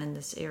I've done in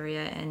this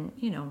area, and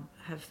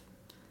have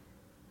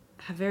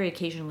very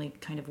occasionally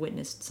kind of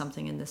witnessed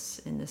something in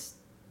this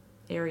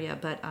area,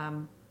 but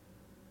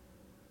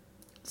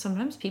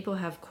sometimes people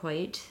have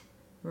quite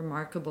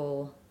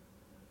remarkable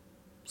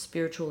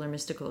spiritual or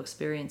mystical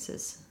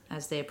experiences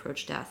as they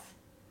approach death.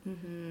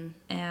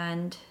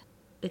 And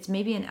it's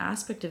maybe an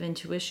aspect of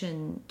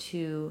intuition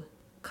to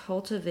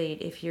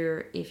cultivate if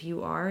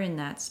you are in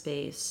that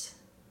space.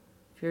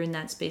 If you're in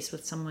that space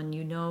with someone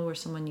you know or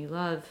someone you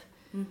love,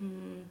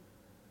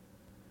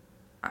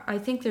 I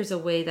think there's a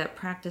way that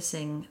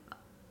practicing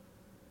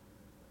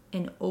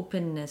an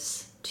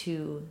openness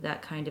to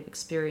that kind of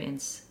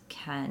experience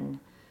can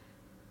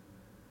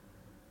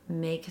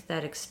make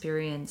that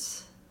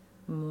experience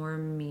more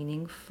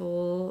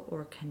meaningful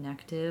or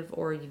connective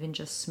or even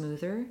just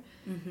smoother,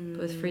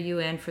 both for you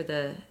and for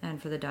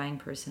the dying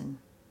person.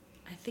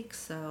 I think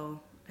so.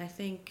 I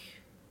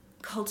think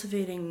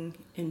cultivating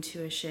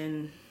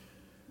intuition,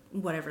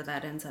 whatever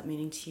that ends up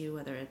meaning to you,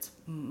 whether it's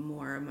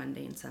more a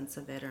mundane sense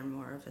of it or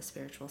more of a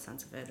spiritual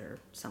sense of it or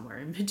somewhere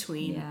in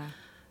between,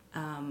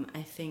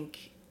 I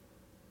think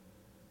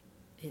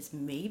is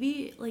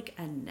maybe like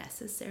a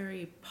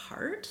necessary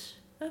part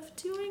of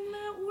doing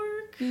that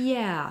work.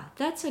 Yeah,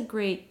 that's a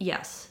great,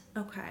 yes.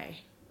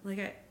 Okay. Like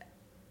I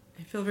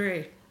feel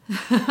very...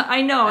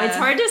 I know, it's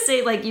hard to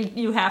say like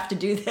you have to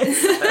do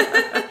this.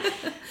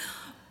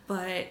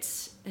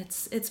 But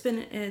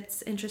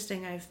it's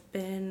interesting.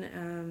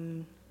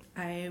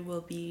 I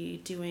will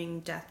be doing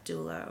death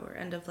doula or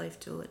end of life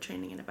doula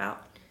training in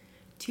about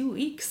 2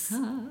 weeks.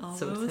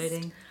 So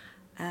exciting.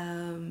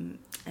 And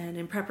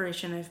in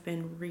preparation, I've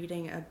been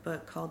reading a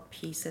book called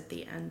Peace at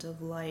the End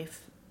of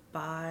Life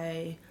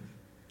by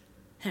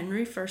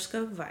Henry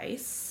Fursko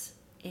Weiss.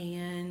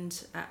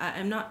 And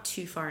I'm not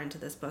too far into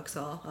this book,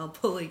 so I'll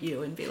pull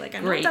you and be like,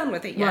 I'm not done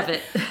with it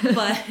yet.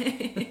 Love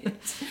it.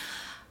 But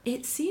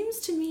it seems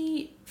to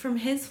me, from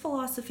his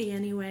philosophy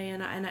anyway,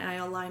 and I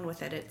align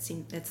with it,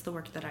 it's the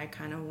work that I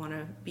kind of want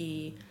to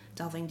be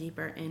delving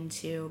deeper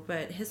into,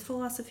 but his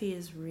philosophy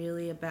is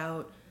really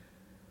about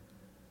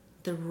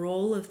the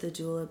role of the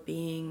doula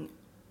being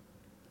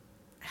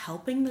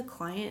helping the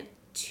client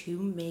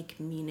to make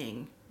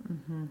meaning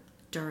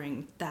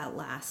during that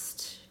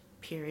last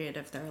period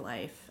of their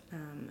life,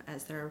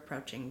 as they're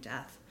approaching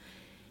death.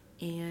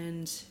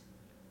 And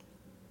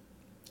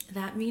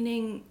that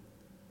meaning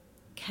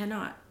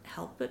cannot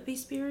help but be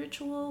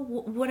spiritual,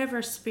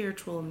 whatever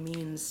spiritual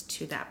means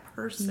to that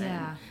person.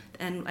 Yeah.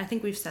 And I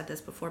think we've said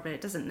this before, but it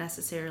doesn't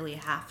necessarily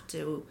have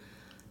to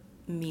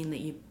mean that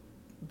you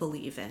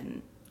believe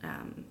in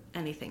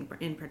anything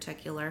in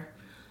particular.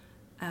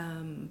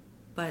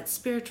 But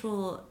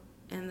spiritual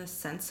in the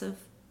sense of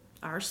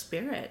our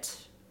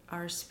spirit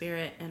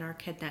and our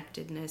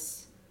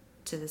connectedness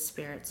to the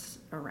spirits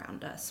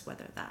around us,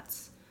 whether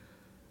that's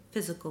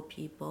physical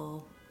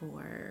people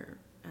or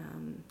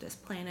this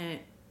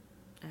planet,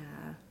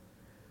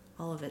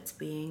 all of its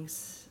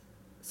beings.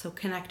 So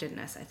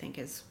connectedness, I think,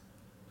 is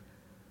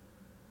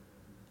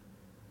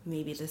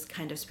maybe this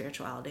kind of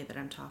spirituality that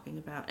I'm talking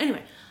about.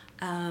 Anyway,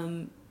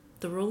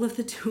 the role of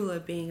the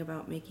doula being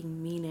about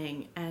making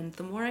meaning. And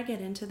the more I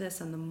get into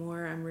this and the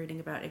more I'm reading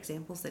about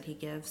examples that he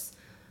gives,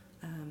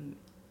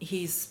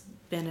 he's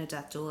been a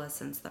death doula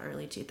since the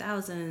early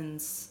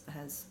 2000s,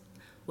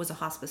 was a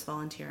hospice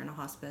volunteer and a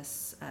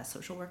hospice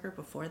social worker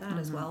before that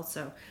as well.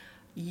 So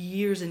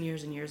years and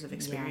years and years of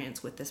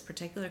experience with this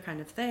particular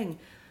kind of thing.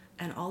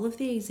 And all of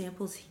the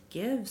examples he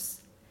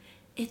gives,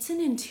 it's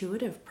an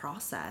intuitive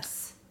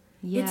process.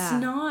 Yeah. It's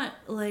not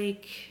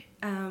like...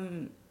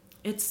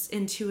 it's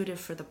intuitive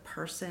for the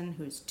person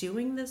who's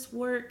doing this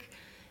work.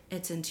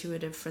 It's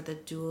intuitive for the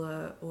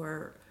doula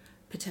or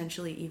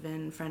potentially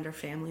even friend or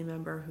family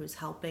member who's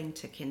helping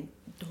to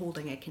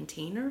holding a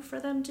container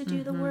for them to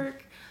do the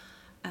work.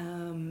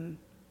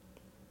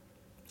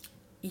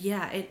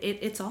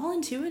 It's all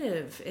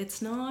intuitive.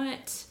 It's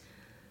not...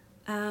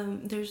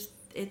 there's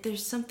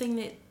something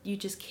that you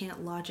just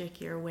can't logic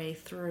your way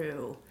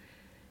through.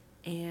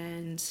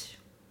 And...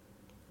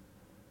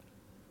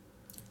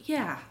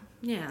 Yeah,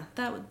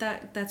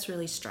 that's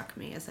really struck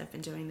me as I've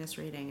been doing this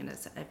reading and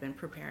as I've been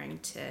preparing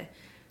to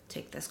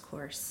take this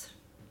course.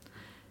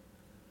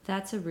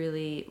 That's a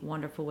really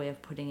wonderful way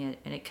of putting it,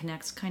 and it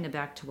connects kind of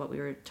back to what we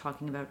were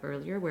talking about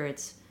earlier, where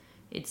it's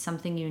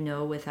something you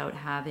know without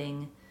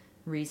having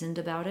reasoned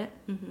about it.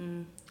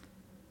 Mm-hmm.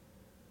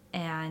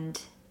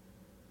 And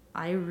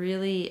I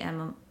really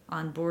am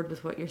on board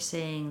with what you're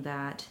saying,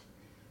 that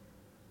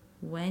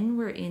when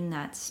we're in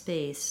that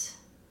space,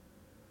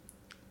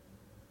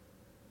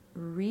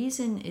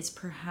 reason is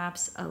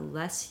perhaps a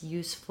less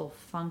useful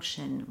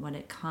function when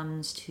it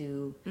comes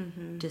to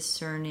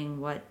discerning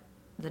what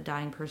the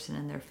dying person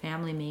and their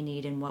family may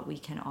need and what we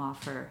can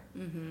offer.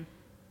 Mm-hmm.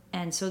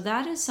 And so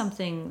that is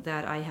something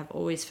that I have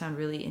always found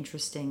really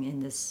interesting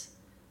in this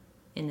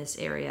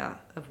area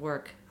of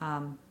work.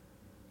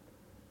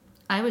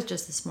 I was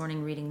just this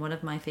morning reading one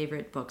of my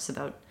favorite books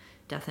about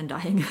death and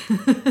dying.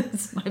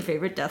 It's my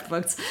favorite death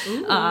books.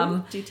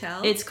 Ooh, do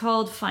tell. It's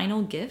called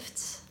Final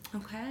Gifts.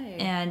 Okay.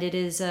 And it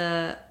is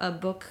a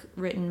book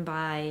written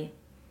by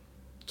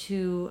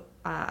two,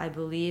 I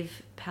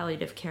believe,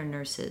 palliative care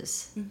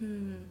nurses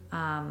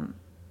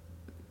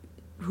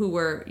who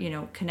were,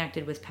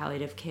 connected with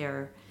palliative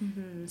care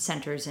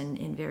centers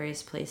in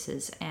various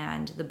places.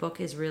 And the book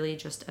is really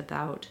just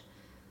about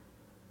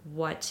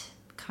what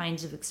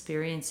kinds of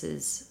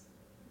experiences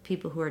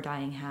people who are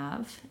dying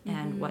have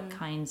and what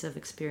kinds of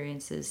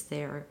experiences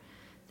their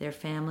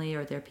family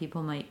or their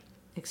people might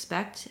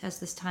expect as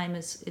this time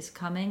is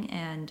coming.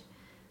 And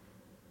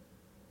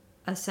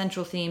a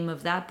central theme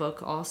of that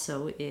book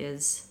also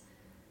is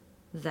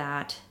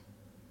that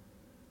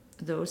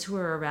those who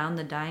are around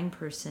the dying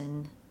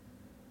person,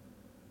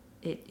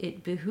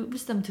 it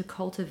behooves them to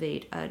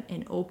cultivate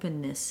an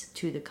openness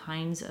to the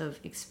kinds of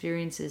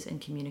experiences and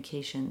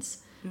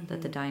communications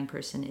that the dying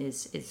person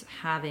is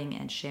having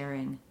and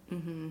sharing.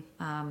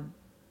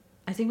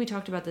 I think we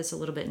talked about this a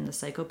little bit in the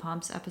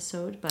Psychopomps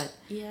episode, but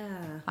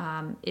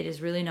it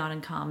is really not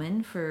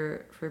uncommon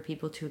for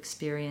people to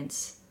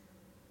experience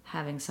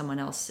having someone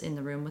else in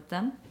the room with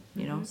them,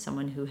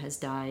 someone who has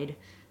died,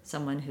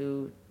 someone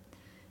who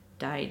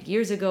died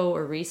years ago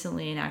or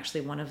recently. And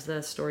actually one of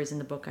the stories in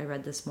the book I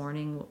read this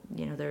morning,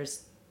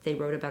 they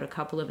wrote about a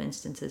couple of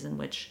instances in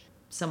which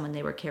someone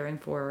they were caring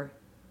for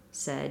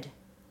said,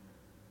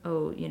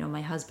 oh,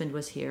 my husband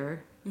was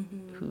here,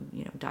 who,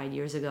 died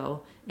years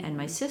ago, and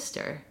my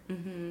sister.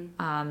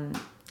 And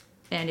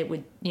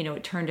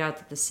it turned out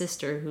that the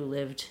sister, who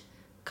lived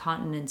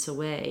continents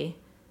away,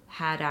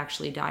 had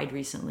actually died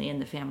recently,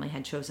 and the family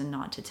had chosen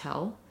not to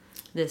tell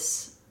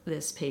this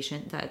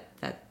patient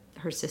that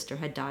her sister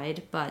had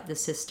died, but the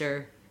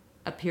sister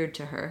appeared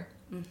to her.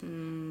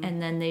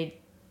 And then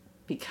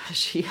because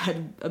she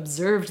had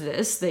observed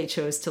this, they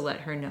chose to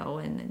let her know,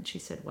 and then she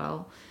said,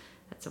 well,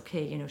 that's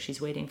okay,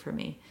 she's waiting for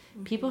me.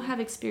 People have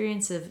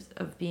experiences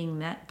of being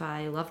met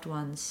by loved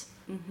ones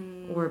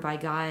or by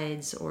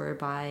guides or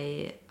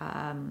by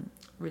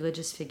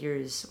religious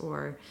figures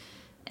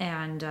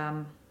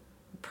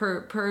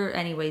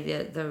anyway,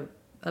 the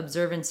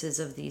observances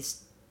of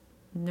these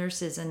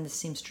nurses, and this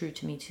seems true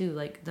to me too,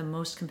 like the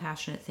most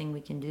compassionate thing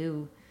we can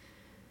do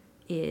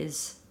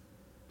is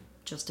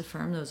just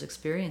affirm those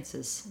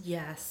experiences.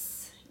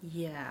 Yes.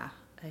 Yeah.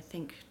 I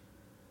think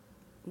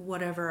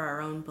whatever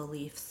our own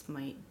beliefs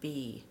might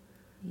be,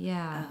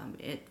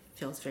 it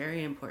feels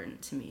very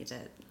important to me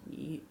that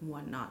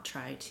one not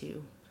try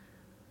to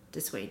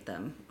dissuade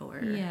them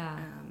or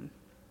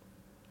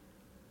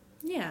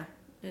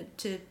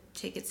to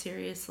take it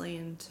seriously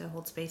and to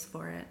hold space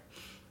for it.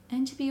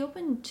 And to be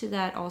open to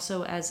that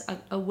also as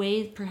a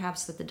way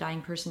perhaps that the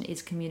dying person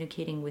is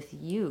communicating with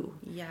you.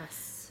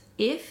 Yes.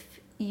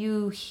 If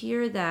you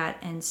hear that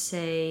and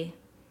say,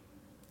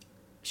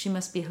 she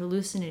must be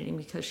hallucinating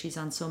because she's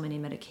on so many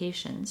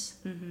medications.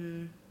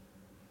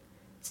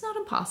 It's not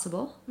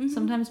impossible.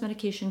 Sometimes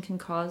medication can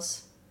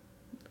cause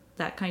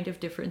that kind of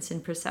difference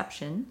in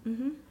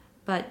perception.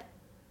 But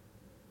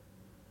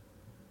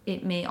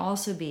it may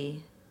also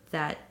be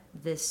that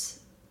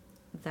this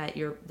that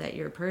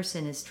your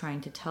person is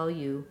trying to tell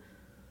you,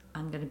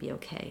 I'm going to be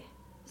okay.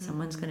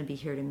 Someone's going to be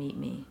here to meet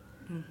me.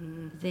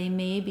 They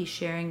may be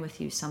sharing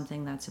with you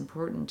something that's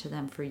important to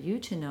them for you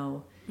to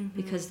know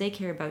because they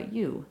care about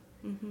you.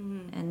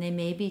 And they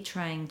may be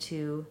trying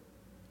to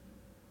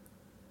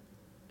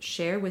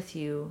share with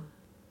you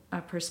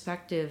a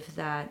perspective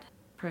that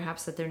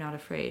perhaps that they're not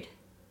afraid,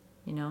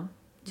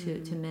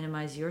 to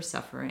minimize your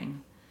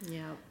suffering.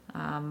 Yeah.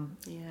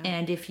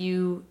 And if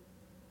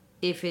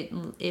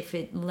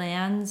it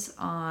lands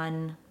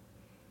on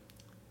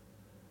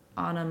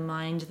a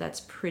mind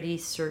that's pretty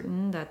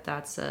certain that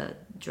that's a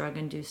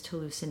drug-induced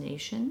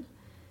hallucination,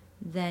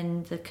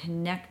 then the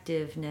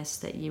connectiveness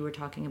that you were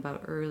talking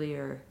about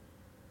earlier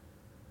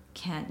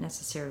can't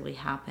necessarily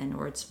happen,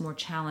 or it's more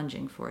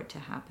challenging for it to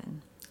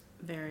happen.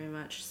 Very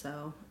much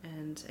so.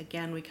 And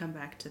again, we come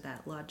back to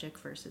that logic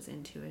versus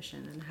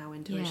intuition, and how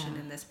intuition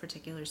in this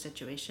particular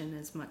situation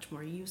is much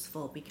more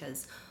useful,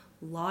 because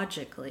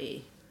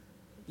logically,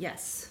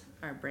 yes,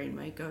 our brain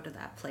might go to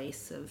that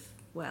place of,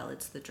 well,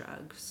 it's the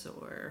drugs,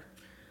 or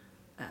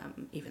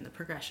even the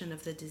progression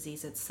of the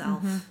disease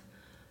itself.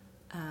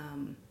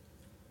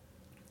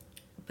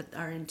 But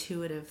our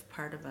intuitive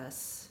part of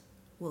us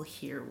will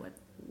hear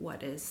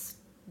what is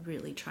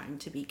really trying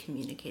to be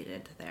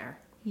communicated there.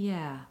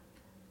 Yeah.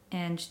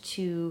 And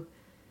to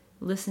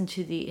listen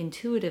to the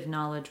intuitive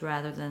knowledge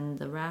rather than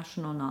the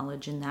rational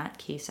knowledge in that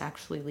case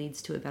actually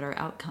leads to a better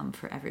outcome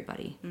for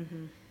everybody.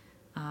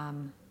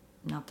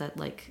 Not that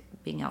like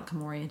being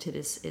outcome oriented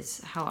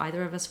is how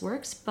either of us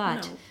works,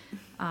 but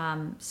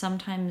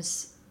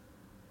sometimes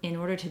in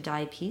order to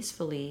die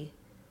peacefully,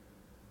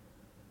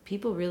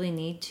 people really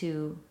need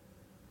to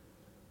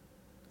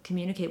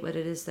communicate what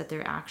it is that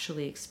they're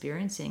actually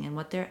experiencing, and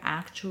what they're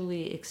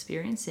actually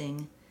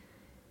experiencing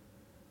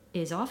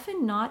is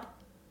often not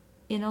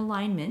in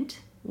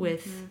alignment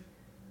with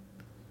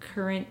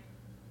current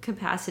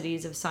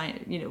capacities of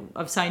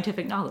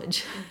scientific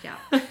knowledge.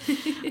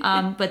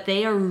 Yeah. But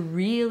they are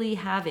really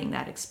having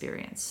that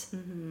experience.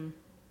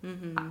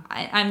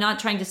 I'm not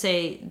trying to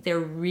say there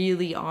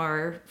really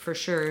are for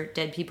sure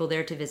dead people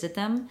there to visit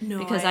them,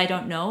 because I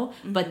don't know,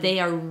 but they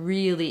are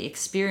really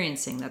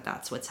experiencing that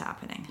that's what's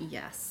happening.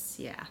 Yes.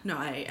 Yeah. No,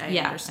 I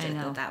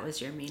understood that was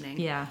your meaning.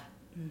 Yeah.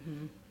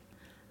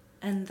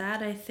 And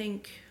that I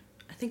think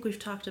we've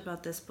talked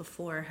about this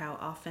before, how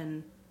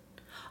often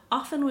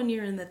when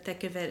you're in the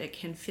thick of it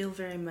can feel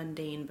very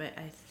mundane, but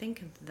I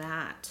think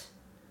that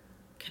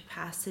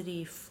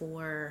capacity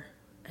for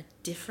a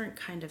different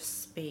kind of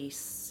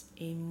space,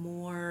 a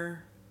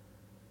more,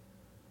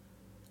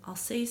 I'll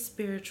say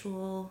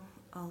spiritual,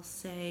 I'll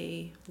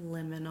say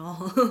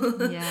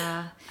liminal.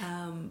 Yeah.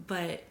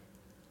 But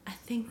I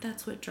think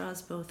that's what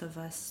draws both of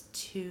us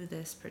to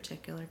this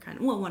particular kind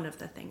of, one of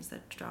the things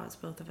that draws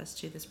both of us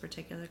to this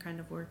particular kind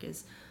of work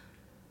is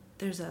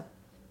there's a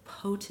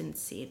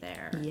potency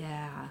there.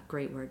 Yeah,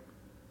 great word.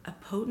 A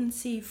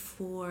potency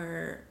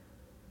for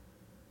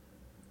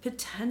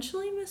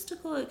potentially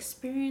mystical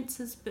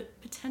experiences,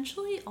 but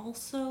potentially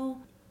also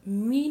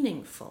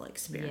meaningful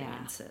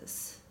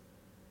experiences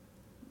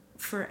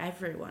for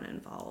everyone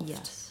involved.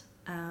 Yes.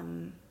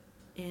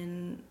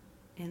 In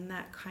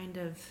that kind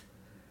of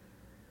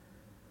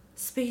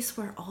space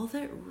where all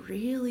that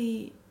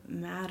really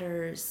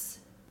matters,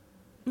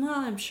 well,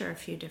 I'm sure a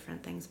few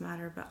different things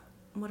matter, but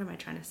what am I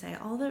trying to say?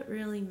 All that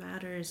really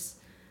matters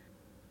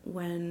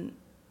when,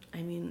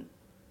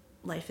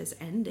 life is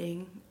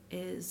ending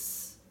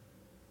is,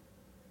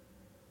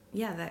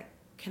 that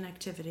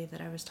connectivity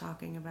that I was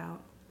talking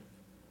about.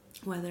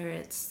 Whether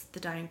it's the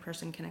dying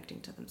person connecting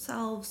to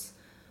themselves,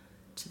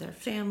 to their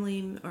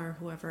family, or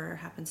whoever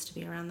happens to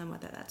be around them,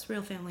 whether that's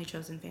real family,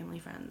 chosen family,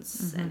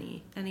 friends,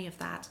 any of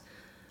that.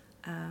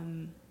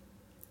 And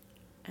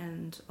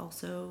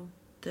also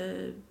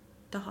the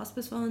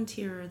hospice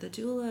volunteer, or the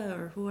doula,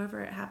 or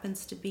whoever it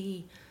happens to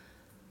be.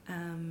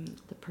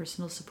 The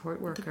personal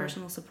support worker.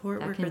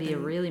 That can be a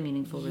really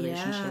meaningful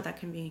relationship. Yeah, that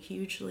can be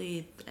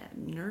hugely.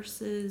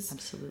 Nurses.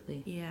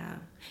 Absolutely. Yeah.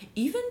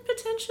 Even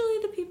potentially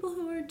the people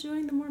who are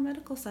doing the more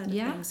medical side of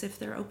things, if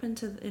they're open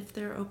to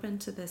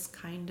this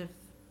kind of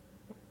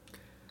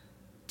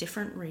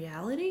different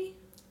reality.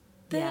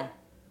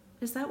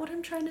 Is that what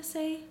I'm trying to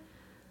say?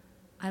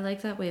 I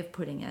like that way of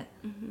putting it.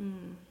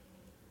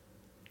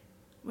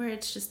 Where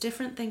it's just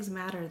different things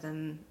matter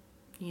than,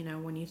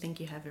 when you think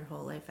you have your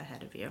whole life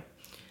ahead of you.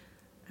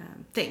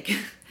 Think.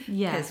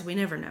 Yeah. Because we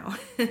never know.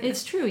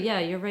 It's true. Yeah,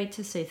 you're right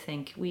to say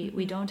think.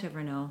 We don't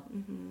ever know.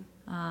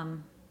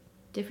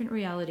 Different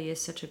reality is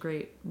such a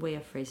great way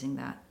of phrasing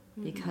that,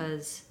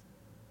 because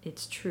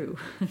it's true.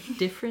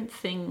 Different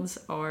things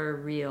are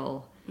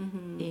real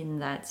in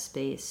that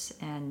space,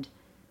 and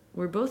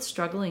we're both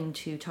struggling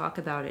to talk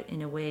about it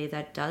in a way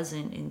that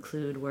doesn't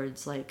include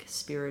words like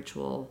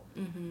spiritual,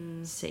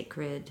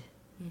 sacred,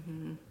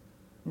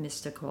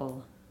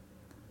 mystical.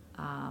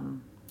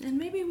 And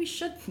maybe we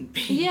shouldn't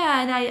be.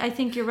 Yeah, and I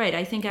think you're right.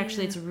 I think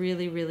actually it's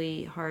really,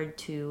 really hard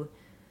to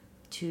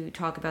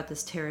talk about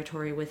this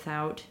territory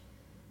without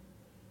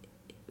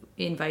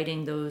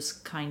inviting those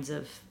kinds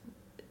of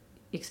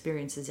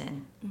experiences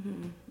in.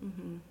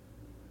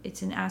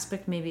 It's an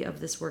aspect maybe of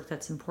this work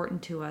that's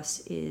important to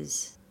us,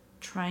 is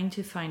trying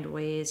to find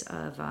ways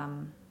of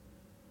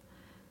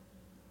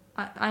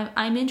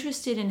I'm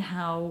interested in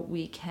how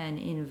we can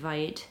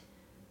invite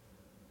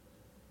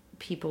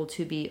people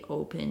to be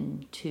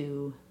open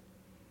to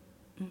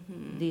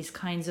these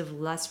kinds of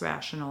less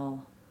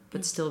rational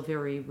but still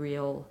very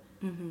real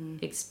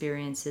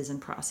experiences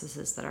and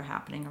processes that are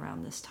happening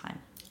around this time.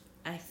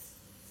 I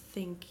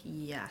think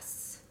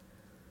yes.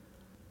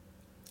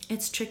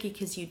 It's tricky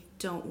because you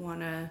don't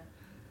want to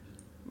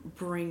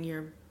bring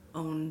your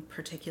own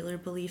particular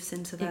beliefs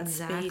into that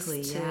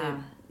space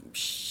to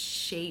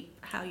shape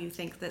how you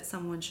think that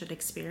someone should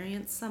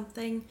experience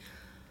something.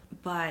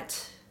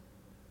 But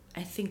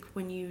I think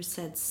when you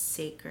said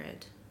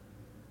sacred,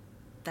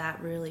 that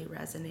really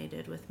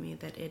resonated with me,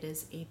 that it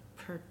is a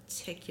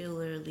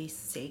particularly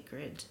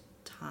sacred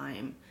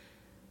time.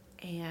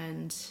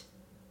 And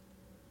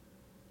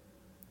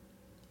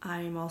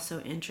I'm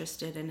also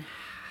interested in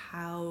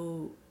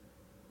how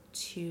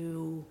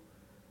to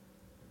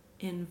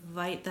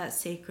invite that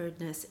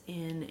sacredness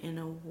in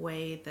a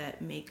way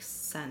that makes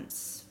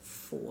sense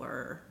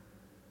for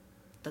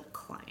the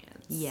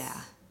clients.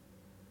 Yeah.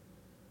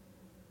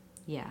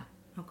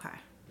 Okay.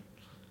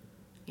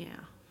 Yeah.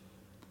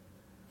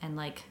 And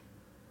like,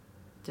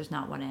 there's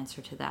not one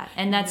answer to that.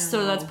 And that's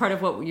part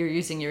of what you're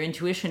using your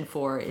intuition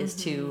for, is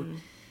to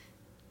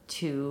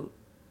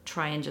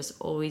try and just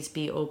always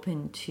be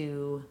open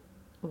to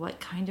what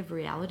kind of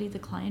reality the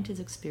client is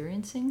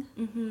experiencing.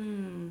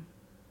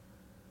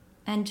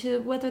 And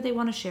to whether they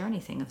want to share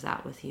anything of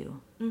that with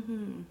you.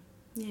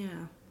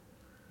 Yeah.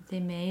 They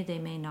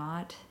may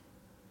not.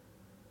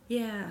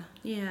 Yeah.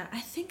 I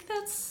think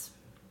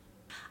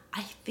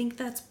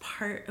that's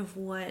part of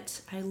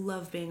what I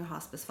love being a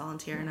hospice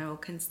volunteer, and I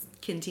will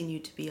continue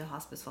to be a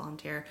hospice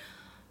volunteer.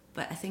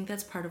 But I think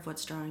that's part of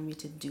what's drawing me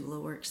to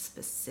doula work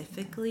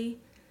specifically,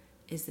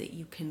 is that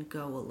you can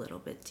go a little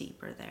bit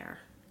deeper there.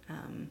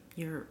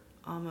 You're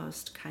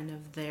almost kind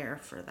of there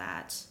for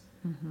that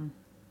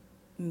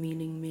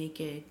meaning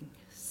making,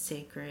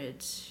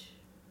 sacred,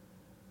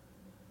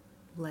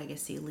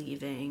 legacy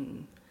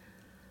leaving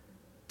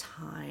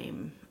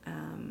time,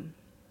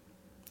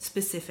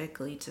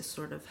 specifically to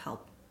sort of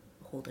help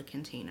hold a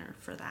container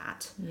for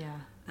that.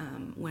 Yeah.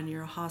 When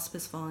you're a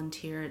hospice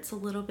volunteer, it's a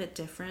little bit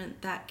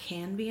different. That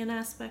can be an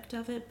aspect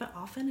of it, but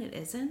often it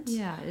isn't.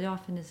 Yeah, it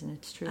often isn't.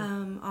 It's true.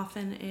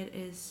 Often it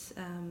is,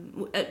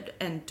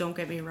 and don't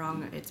get me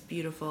wrong, it's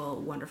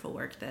beautiful, wonderful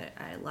work that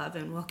I love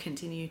and will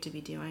continue to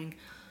be doing.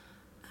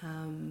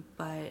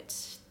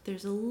 But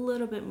there's a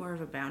little bit more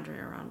of a boundary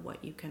around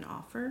what you can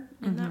offer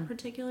in that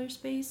particular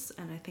space,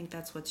 and I think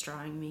that's what's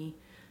drawing me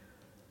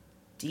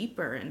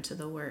deeper into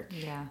the work.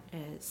 Yeah.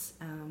 Is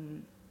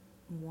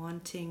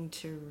wanting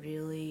to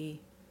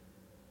really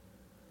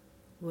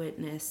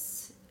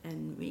witness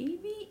and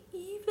maybe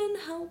even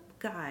help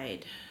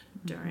guide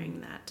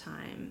during that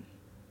time.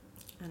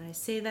 And I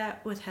say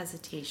that with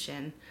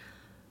hesitation,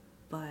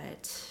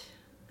 but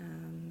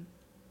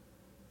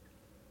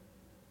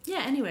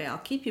yeah, anyway, I'll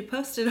keep you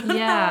posted on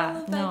how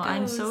all of that goes.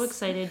 I'm so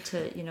excited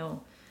to,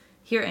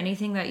 hear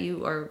anything that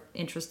you are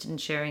interested in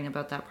sharing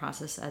about that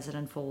process as it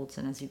unfolds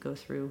and as you go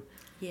through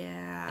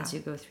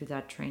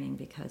that training,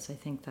 because I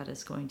think that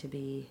is going to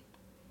be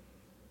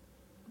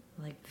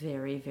like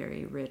very,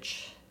 very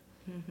rich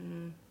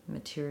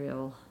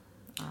material.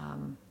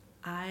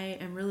 I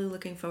am really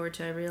looking forward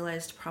to. I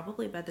realized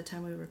probably by the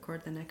time we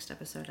record the next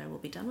episode, I will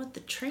be done with the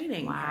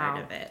training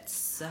part of it.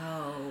 So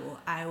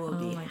I will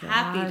be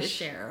happy to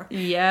share.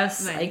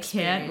 Yes, I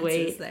can't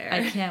wait. There.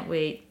 I can't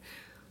wait.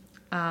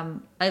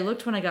 I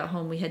looked when I got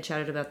home. We had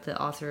chatted about the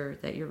author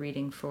that you're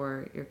reading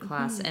for your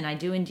class, and I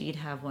do indeed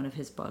have one of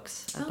his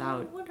books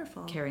about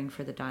caring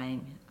for the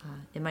dying.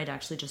 It might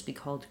actually just be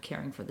called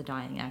Caring for the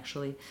Dying,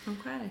 actually.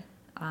 Okay.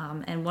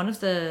 And one of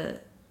the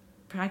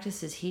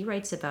practices he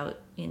writes about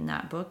in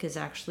that book is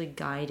actually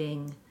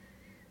guiding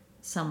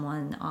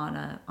someone on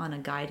a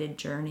guided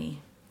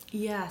journey.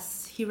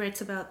 Yes, he writes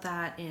about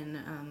that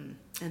in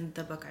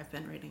the book I've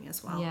been reading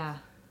as well. Yeah.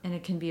 And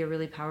it can be a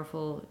really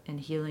powerful and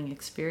healing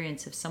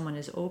experience if someone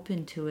is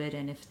open to it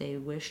and if they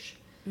wish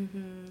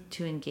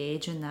to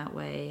engage in that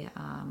way.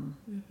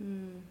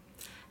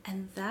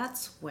 And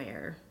that's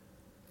where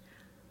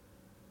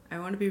I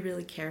want to be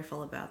really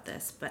careful about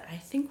this, but I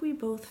think we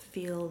both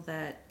feel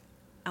that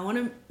I want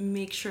to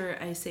make sure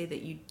I say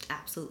that you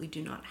absolutely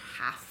do not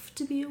have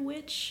to be a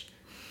witch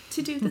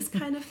to do this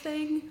kind of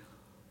thing.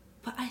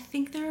 But I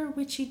think there are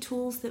witchy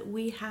tools that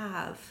we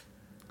have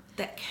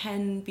that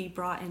can be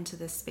brought into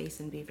this space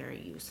and be very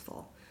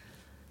useful,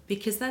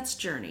 because that's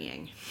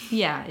journeying.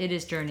 Yeah, it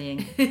is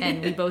journeying.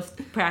 And we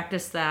both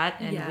practice that,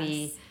 and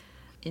we,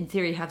 in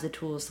theory, have the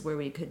tools where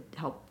we could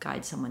help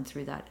guide someone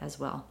through that as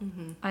well.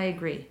 I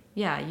agree.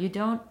 Yeah, you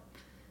don't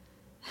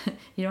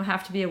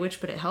have to be a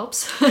witch, but it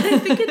helps. I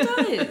think it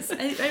does.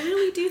 I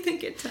really do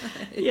think it does.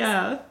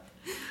 Yeah.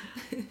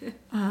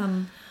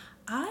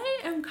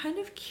 I am kind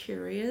of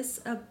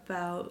curious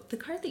about the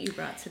card that you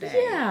brought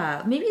today.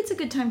 Yeah, maybe it's a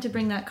good time to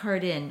bring that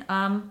card in.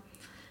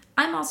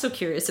 I'm also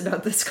curious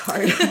about this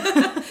card.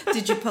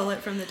 Did you pull it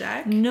from the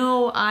deck?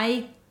 No,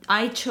 I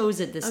chose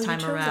it this time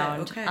you chose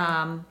around. it.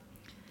 Okay.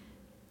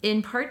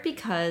 In part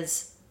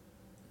because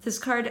this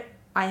card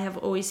I have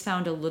always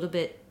found a little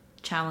bit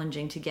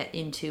challenging to get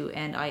into,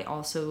 and I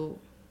also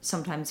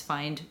sometimes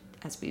find,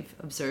 as we've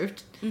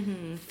observed,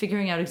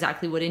 figuring out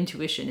exactly what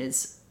intuition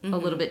is a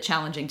little bit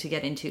challenging to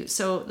get into.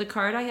 So the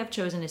card I have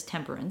chosen is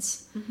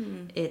Temperance.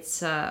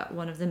 It's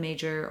one of the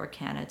major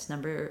arcana. It's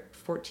number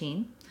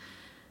 14.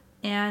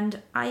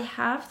 And I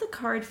have the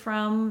card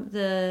from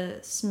the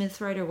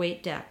Smith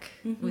Rider-Waite deck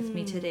with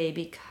me today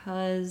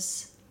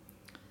because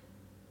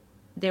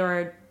there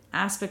are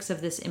aspects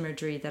of this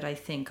imagery that I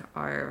think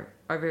are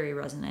very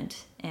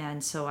resonant.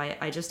 And so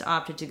I just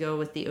opted to go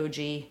with the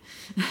OG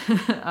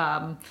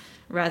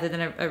rather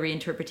than a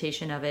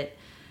reinterpretation of it.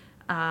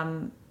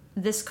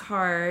 This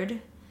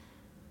card,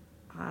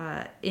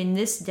 in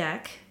this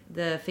deck,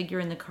 the figure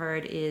in the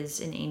card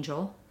is an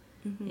angel,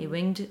 a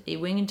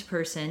winged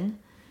person.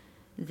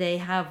 They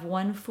have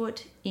 1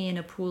 foot in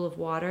a pool of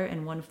water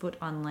and 1 foot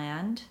on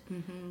land,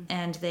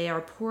 and they are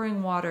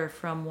pouring water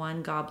from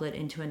one goblet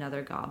into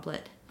another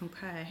goblet.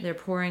 Okay. They're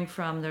pouring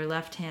from their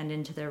left hand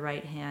into their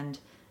right hand,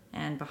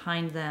 and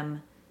behind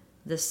them,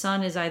 the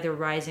sun is either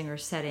rising or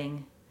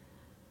setting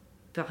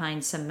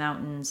behind some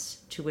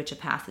mountains to which a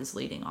path is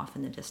leading off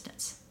in the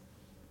distance.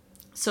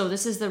 So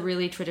this is the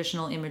really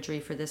traditional imagery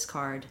for this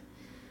card.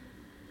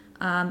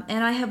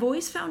 And I have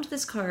always found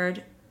this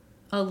card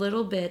a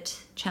little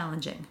bit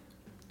challenging.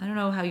 I don't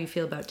know how you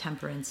feel about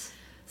Temperance.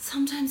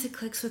 Sometimes it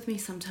clicks with me.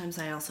 Sometimes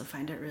I also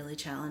find it really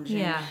challenging.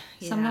 Yeah.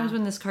 Sometimes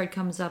when this card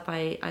comes up,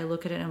 I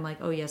look at it and I'm like,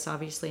 oh, yes,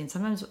 obviously. And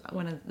sometimes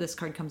when this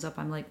card comes up,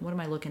 I'm like, what am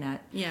I looking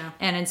at? Yeah.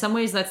 And in some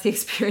ways, that's the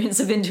experience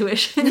of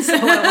intuition. So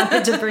I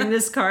wanted to bring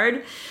this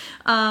card.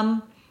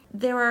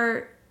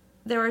 There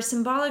are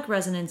symbolic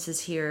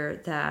resonances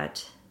here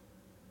that,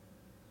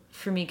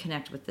 for me,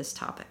 connect with this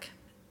topic.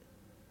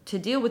 To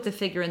deal with the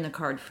figure in the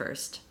card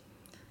first.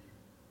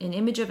 An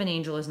image of an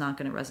angel is not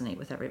going to resonate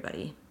with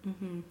everybody.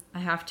 I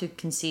have to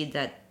concede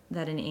that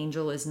an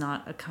angel is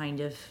not a kind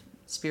of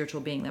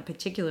spiritual being that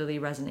particularly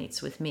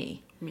resonates with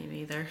me. Me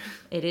neither.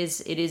 It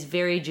is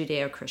very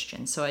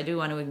Judeo-Christian, so I do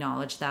want to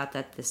acknowledge that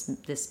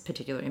this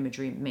particular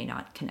imagery may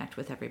not connect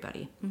with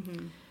everybody.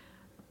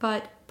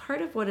 But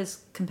part of what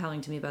is compelling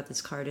to me about this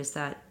card is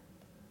that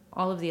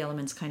all of the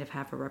elements kind of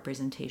have a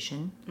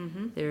representation.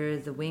 There are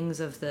the wings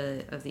of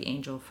the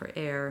angel for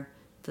air.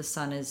 The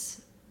sun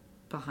is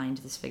behind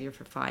this figure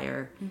for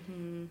fire.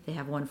 They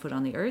have 1 foot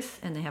on the earth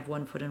and they have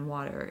 1 foot in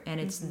water. And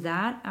it's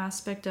that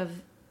aspect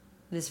of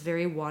this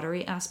very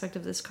watery aspect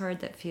of this card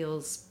that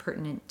feels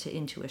pertinent to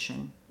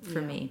intuition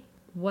for me.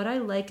 What I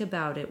like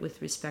about it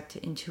with respect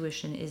to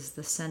intuition is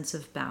the sense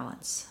of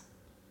balance.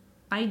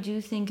 I do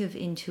think of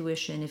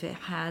intuition, if it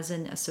has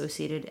an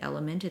associated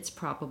element, it's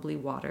probably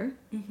water.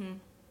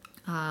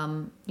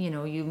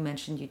 You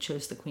mentioned you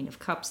chose the Queen of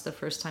Cups the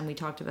first time we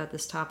talked about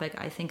this topic.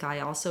 I think I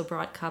also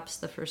brought cups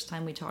the first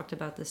time we talked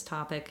about this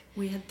topic.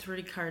 We had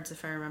 3 cards,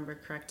 if I remember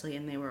correctly,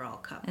 and they were all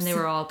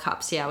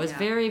cups. Yeah, it was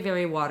very,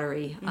 very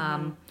watery.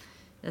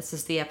 This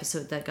is the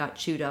episode that got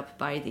chewed up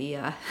by the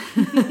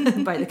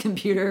by the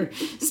computer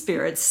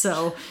spirits.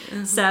 So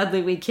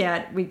sadly, we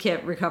can't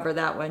recover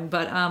that one.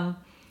 But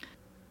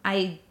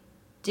I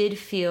did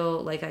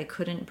feel like I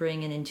couldn't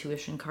bring an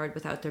intuition card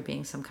without there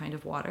being some kind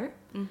of water.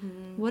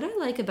 What I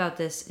like about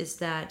this is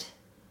that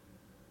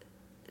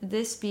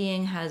this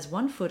being has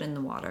 1 foot in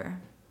the water.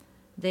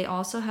 They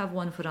also have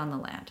 1 foot on the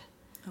land.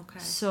 Okay.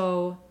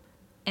 So,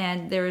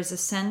 and there is a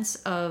sense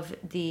of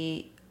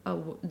the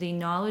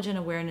knowledge and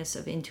awareness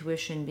of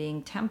intuition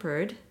being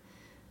tempered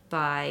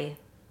by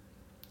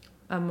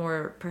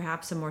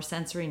perhaps a more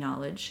sensory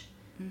knowledge.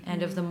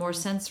 And of the more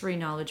sensory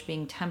knowledge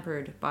being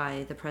tempered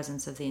by the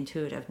presence of the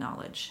intuitive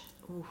knowledge.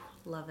 Ooh,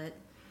 love it.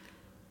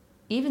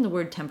 Even the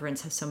word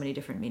temperance has so many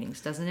different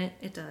meanings, doesn't it?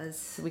 It does.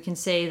 So we can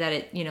say that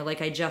it,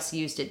 like I just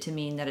used it to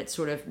mean that it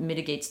sort of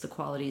mitigates the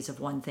qualities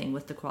of one thing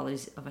with the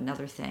qualities of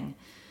another thing.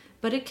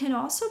 But it can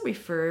also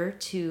refer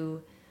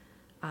to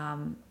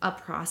a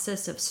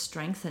process of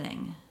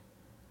strengthening.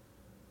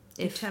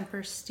 You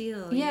temper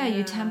steel. Yeah,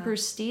 you temper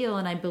steel.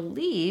 And I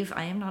believe,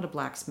 I am not a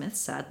blacksmith,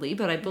 sadly,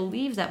 but I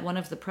believe that one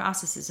of the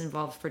processes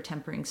involved for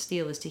tempering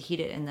steel is to heat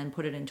it and then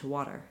put it into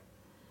water.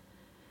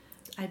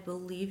 I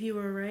believe you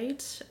were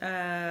right,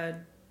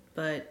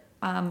 but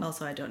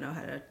also I don't know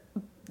how to...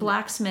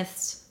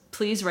 Blacksmiths,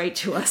 please write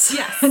to us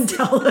and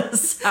tell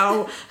us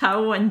how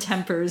one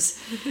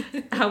tempers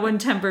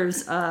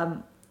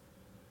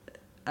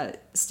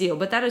steel.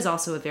 But that is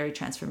also a very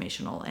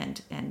transformational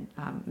and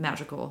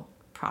magical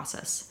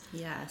process.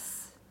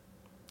 Yes.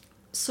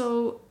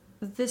 So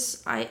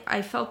this,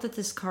 I felt that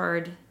this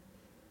card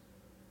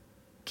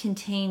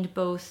contained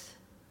both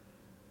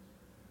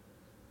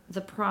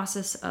the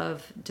process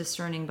of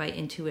discerning by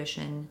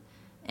intuition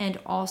and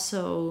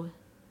also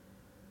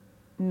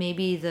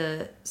maybe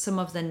some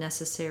of the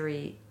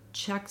necessary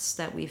checks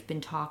that we've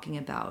been talking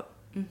about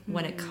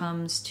when it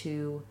comes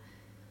to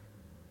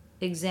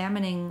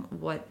examining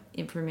what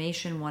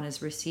information one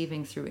is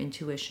receiving through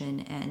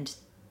intuition and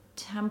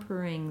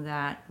tempering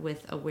that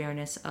with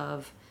awareness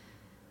of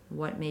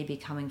what may be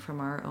coming from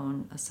our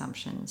own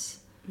assumptions,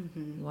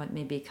 what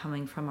may be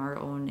coming from our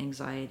own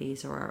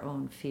anxieties or our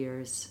own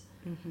fears.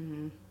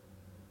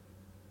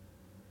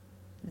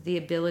 The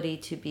ability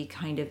to be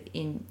kind of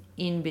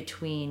in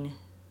between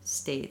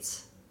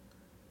states,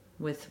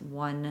 with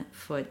one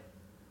foot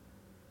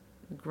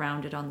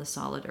grounded on the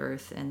solid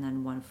earth and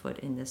then one foot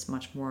in this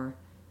much more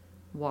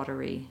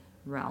watery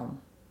realm.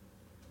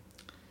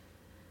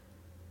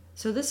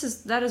 So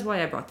that is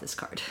why I brought this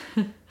card.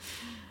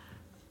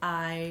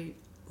 I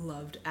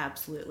loved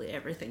absolutely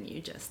everything you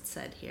just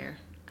said here.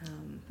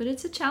 But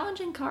it's a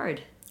challenging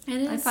card.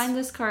 It is. I find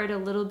this card a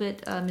little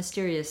bit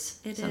mysterious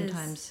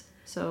sometimes. Is.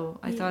 So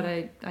I thought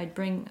I'd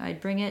bring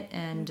it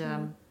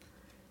and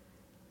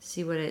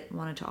see what it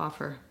wanted to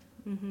offer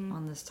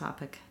on this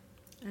topic.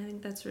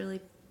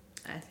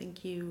 I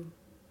think you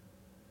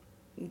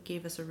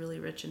gave us a really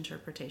rich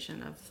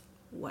interpretation of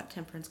what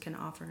temperance can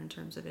offer in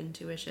terms of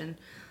intuition.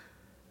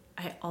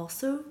 I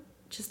also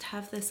just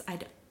have this,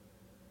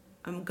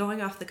 I'm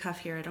going off the cuff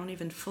here. I don't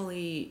even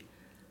I'm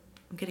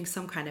getting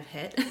some kind of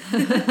hit.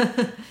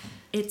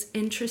 It's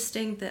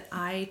interesting that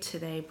I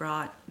today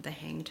brought the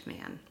Hanged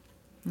Man.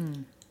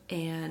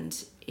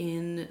 And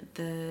in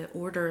the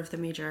order of the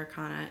major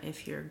arcana,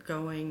 if you're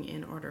going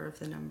in order of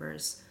the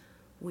numbers,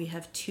 we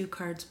have 2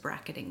 cards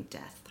bracketing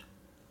death.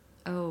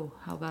 Oh,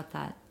 how about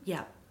that?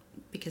 Yeah,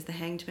 because the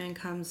Hanged Man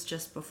comes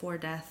just before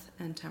death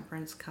and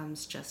temperance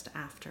comes just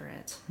after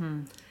it.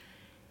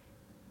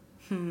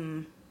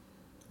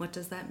 What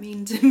does that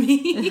mean to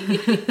me?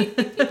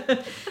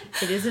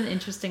 It is an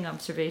interesting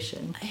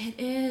observation. It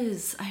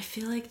is. I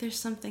feel like there's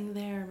something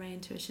there. My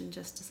intuition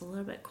just is a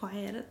little bit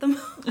quiet at the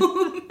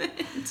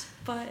moment.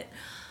 But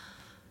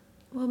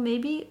well,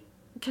 maybe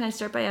can I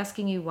start by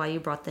asking you why you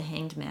brought the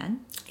Hanged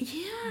Man?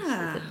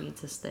 Yeah. That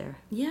leads us there.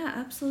 Yeah,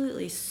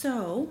 absolutely.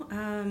 So,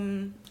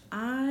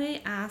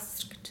 I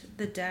asked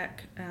the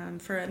deck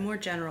for a more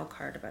general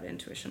card about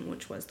intuition,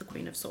 which was the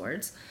Queen of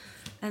Swords.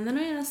 And then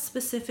I asked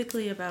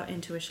specifically about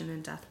intuition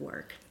and death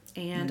work.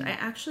 And I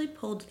actually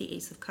pulled the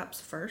Ace of Cups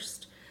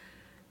first.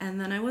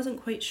 And then I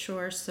wasn't quite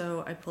sure,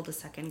 so I pulled a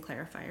second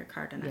clarifier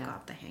card and I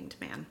got the Hanged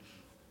Man.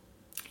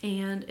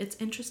 And it's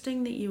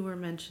interesting that you were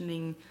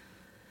mentioning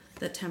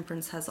that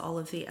temperance has all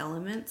of the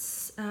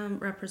elements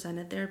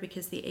represented there,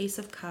 because the Ace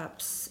of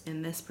Cups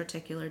in this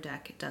particular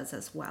deck does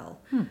as well.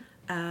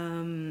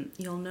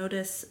 You'll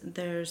notice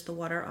there's the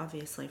water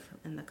obviously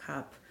in the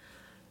cup,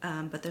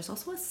 but there's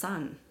also a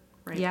sun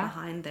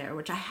behind there,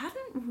 which I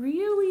hadn't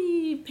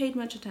really paid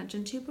much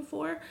attention to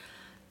before.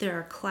 There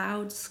are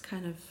clouds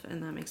kind of,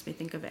 and that makes me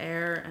think of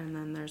air, and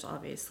then there's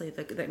obviously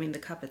the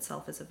cup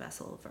itself is a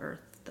vessel of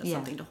earth, that's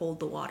something to hold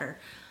the water.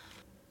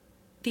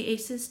 The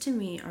aces to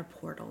me are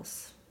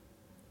portals,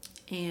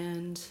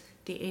 and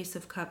the Ace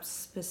of Cups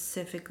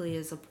specifically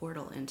is a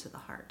portal into the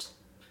heart,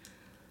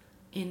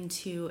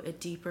 into a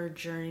deeper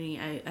journey.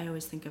 I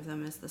always think of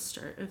them as the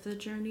start of the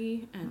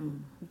journey,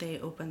 and they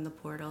open the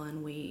portal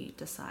and we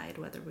decide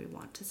whether we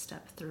want to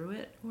step through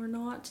it or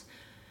not.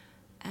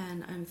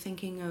 And I'm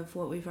thinking of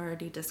what we've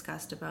already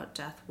discussed about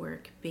death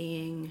work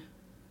being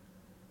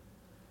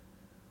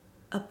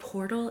a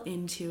portal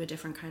into a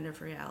different kind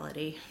of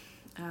reality,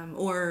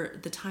 or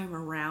the time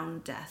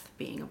around death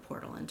being a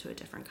portal into a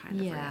different kind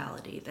of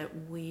reality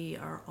that we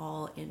are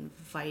all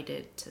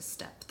invited to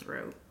step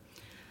through.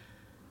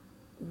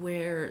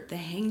 Where the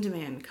Hanged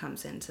Man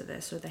comes into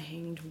this, or the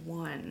Hanged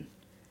One,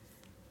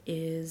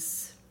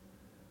 is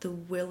the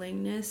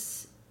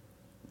willingness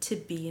to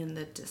be in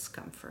the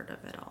discomfort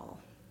of it all.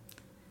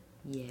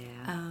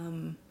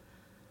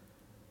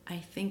 I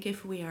think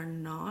if we are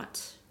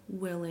not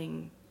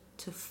willing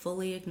to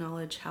fully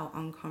acknowledge how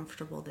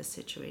uncomfortable this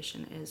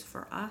situation is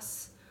for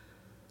us,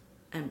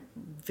 and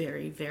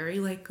very, very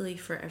likely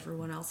for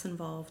everyone else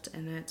involved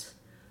in it,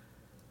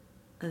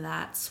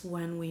 that's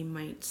when we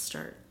might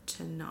start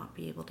to not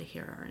be able to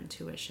hear our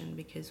intuition,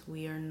 because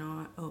we are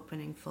not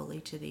opening fully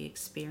to the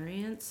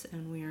experience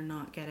and we are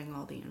not getting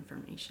all the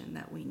information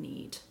that we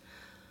need.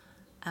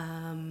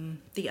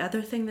 The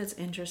other thing that's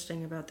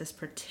interesting about this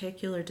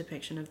particular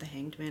depiction of the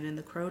Hanged Man in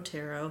the Crow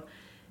Tarot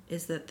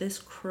is that this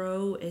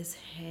crow is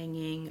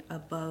hanging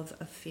above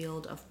a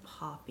field of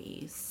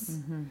poppies.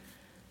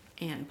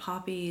 And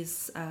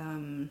poppies,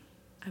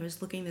 I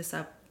was looking this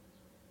up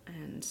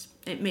and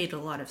it made a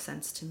lot of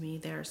sense to me.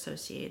 They're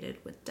associated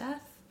with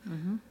death.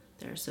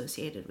 They're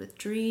associated with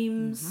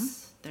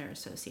dreams. They're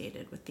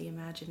associated with the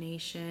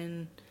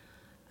imagination.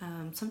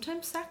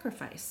 Sometimes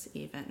sacrifice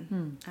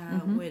even,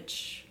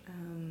 which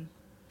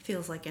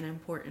feels like an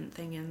important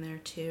thing in there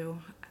too.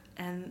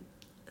 And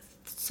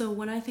so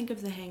when I think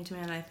of the Hanged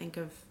Man, I think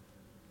of,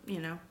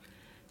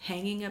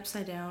 hanging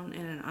upside down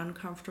in an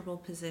uncomfortable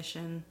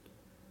position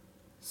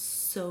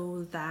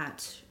so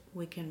that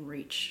we can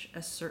reach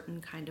a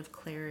certain kind of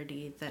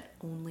clarity that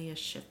only a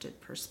shifted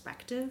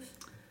perspective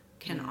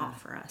can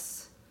offer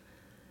us.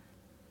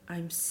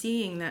 I'm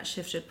seeing that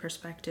shifted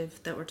perspective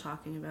that we're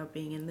talking about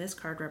being in this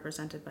card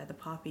represented by the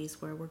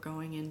poppies, where we're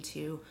going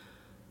into,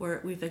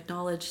 where we've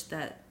acknowledged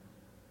that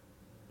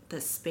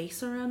the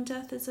space around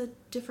death is a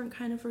different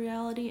kind of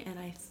reality. And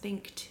I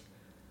think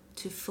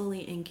to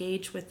fully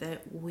engage with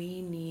it,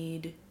 we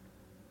need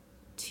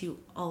to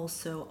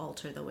also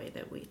alter the way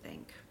that we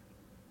think.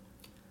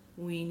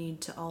 We need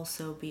to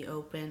also be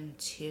open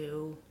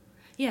to,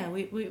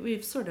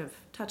 we've sort of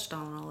touched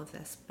on all of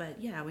this, but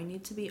we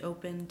need to be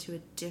open to a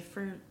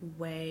different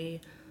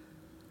way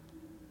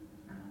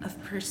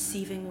of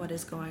perceiving what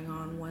is going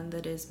on, one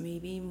that is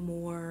maybe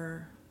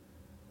more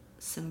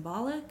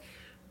symbolic,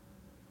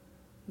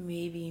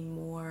 maybe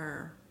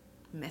more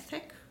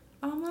mythic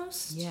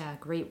almost. Yeah,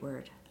 great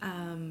word.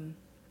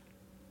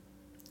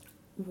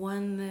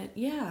 One that,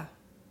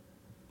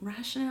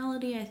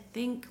 rationality, I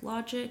think,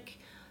 logic,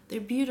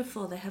 they're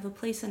beautiful, they have a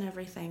place in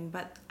everything,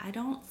 but I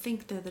don't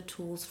think they're the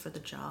tools for the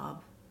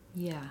job.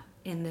 Yeah.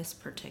 In this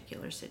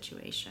particular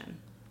situation.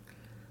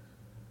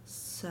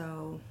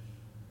 So,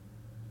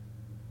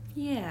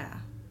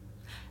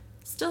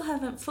 still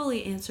haven't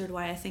fully answered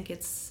why I think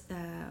it's,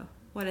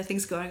 what I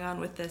think's going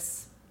on with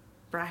this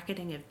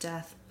bracketing of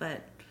death,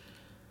 but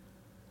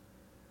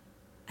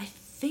I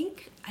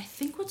think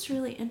what's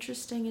really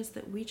interesting is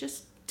that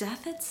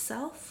death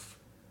itself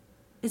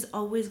is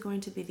always going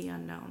to be the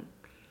unknown.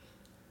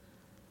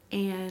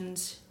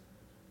 And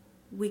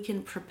we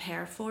can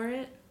prepare for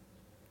it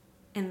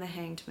in the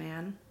Hanged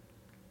Man.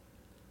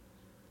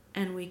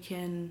 And we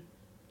can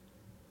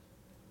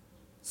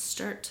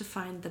start to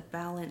find the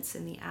balance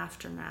in the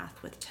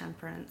aftermath with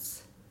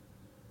Temperance.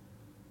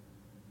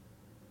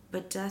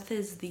 But death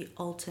is the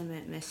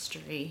ultimate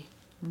mystery.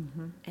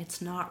 Mm-hmm.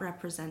 It's not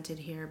represented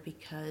here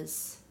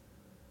because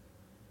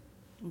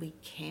we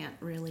can't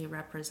really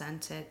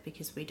represent it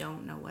because we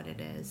don't know what it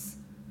is.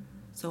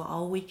 So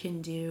all we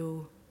can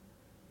do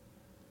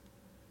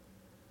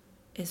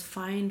is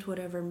find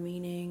whatever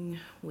meaning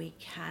we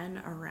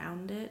can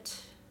around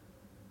it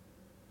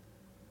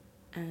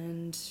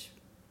and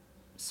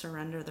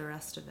surrender the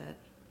rest of it.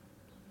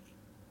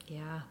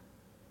 Yeah.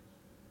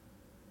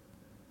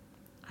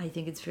 I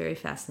think it's very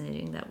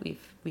fascinating that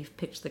we've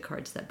picked the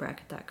cards that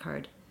bracket that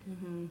card.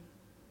 Mm-hmm.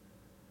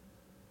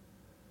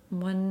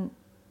 One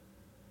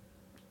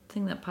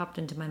thing that popped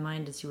into my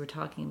mind as you were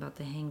talking about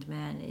the Hanged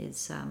Man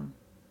is,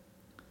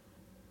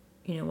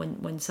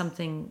 when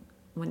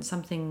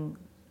something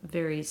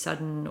very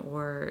sudden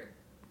or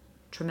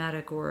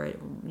traumatic, or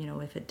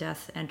if a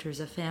death enters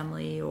a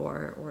family,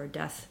 or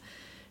death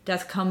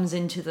comes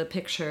into the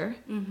picture.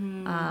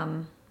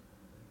 Mm-hmm.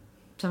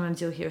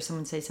 Sometimes you'll hear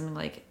someone say something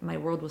like, "My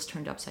world was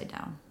turned upside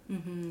down."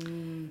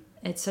 Mm-hmm.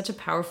 It's such a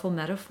powerful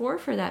metaphor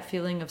for that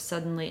feeling of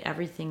suddenly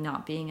everything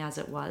not being as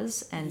it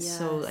was. And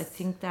so I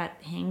think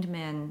that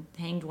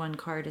Hanged One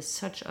card is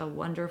such a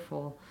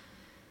wonderful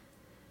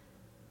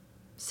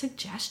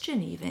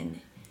suggestion even.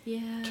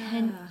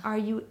 Yeah. Are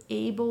you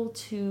able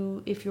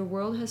to, if your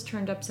world has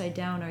turned upside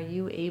down, are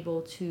you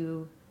able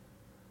to,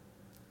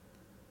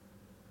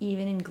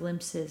 even in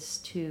glimpses,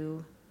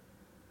 to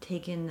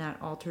take in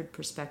that altered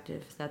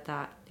perspective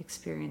that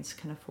experience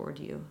can afford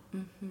you?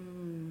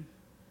 Mm-hmm.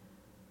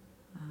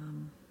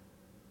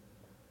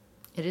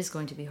 It is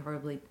going to be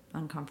horribly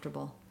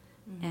uncomfortable.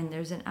 Mm-hmm. And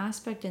there's an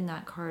aspect in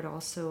that card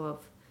also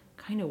of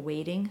kind of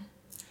waiting,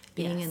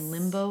 being in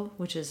limbo,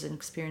 which is an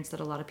experience that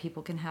a lot of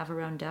people can have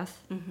around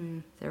death, mm-hmm.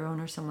 their own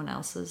or someone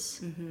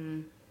else's.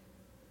 Mm-hmm.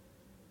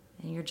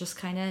 And you're just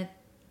kind of,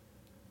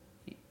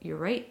 you're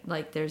right,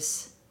 like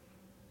there's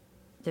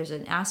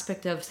an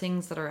aspect of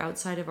things that are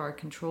outside of our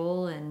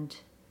control, and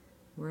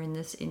we're in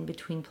this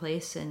in-between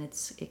place, and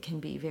it can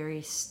be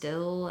very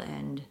still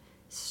and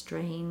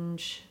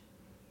strange,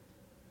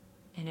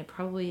 and it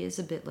probably is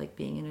a bit like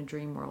being in a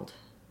dream world.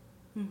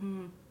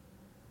 Mm-hmm.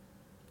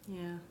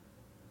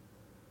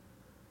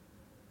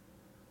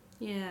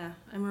 Yeah,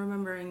 I'm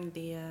remembering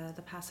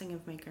the passing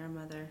of my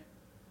grandmother,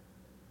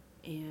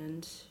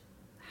 and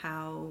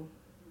how,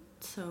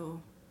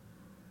 so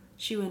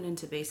she went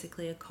into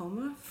basically a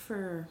coma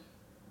for,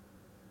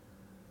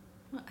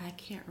 I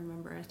can't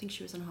remember, I think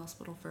she was in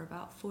hospital for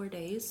about 4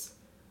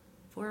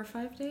 or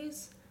 5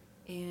 days,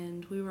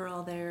 and we were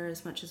all there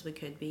as much as we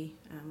could be.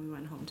 We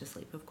went home to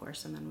sleep, of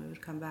course, and then we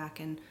would come back,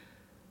 and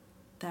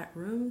that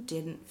room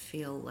didn't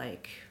feel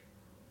like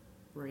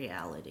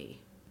reality.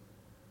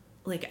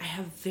 Like, I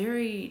have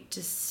very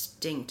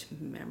distinct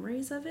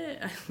memories of it.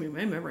 I mean,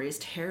 my memory is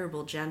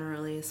terrible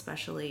generally,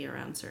 especially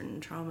around certain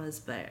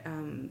traumas, but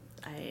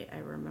I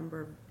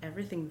remember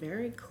everything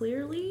very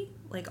clearly,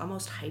 like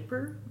almost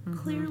hyper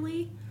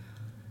clearly.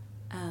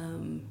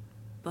 Mm-hmm.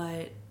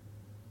 But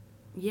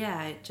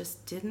yeah, it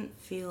just didn't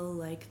feel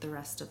like the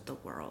rest of the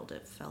world.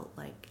 It felt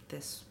like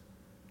this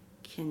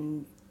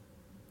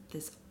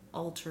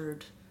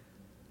altered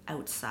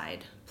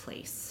outside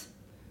place.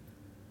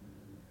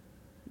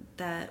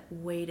 That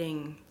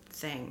waiting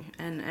thing,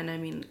 and I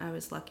mean, I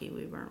was lucky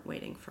we weren't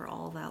waiting for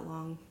all that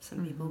long.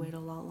 Some people wait a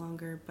lot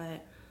longer,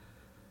 but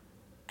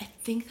I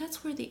think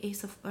that's where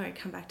I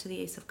come back to the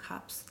Ace of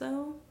Cups,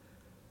 though.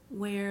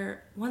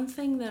 where one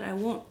thing that I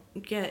won't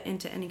get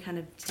into any kind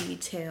of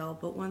detail,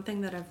 but one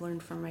thing that I've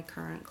learned from my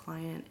current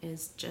client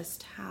is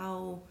just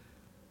how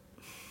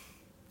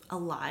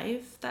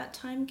alive that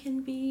time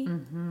can be.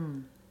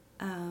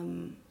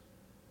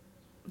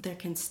 There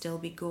can still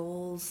be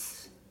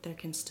goals, there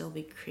can still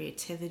be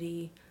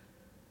creativity,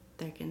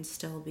 there can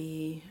still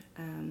be,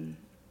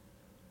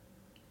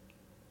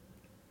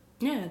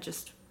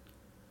 just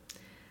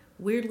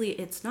weirdly,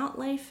 it's not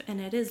life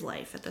and it is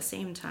life at the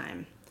same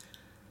time.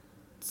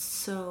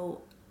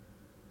 So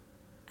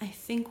I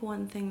think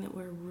one thing that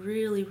we're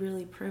really,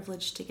 really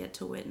privileged to get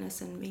to witness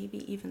and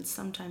maybe even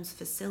sometimes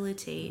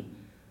facilitate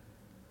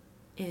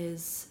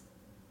is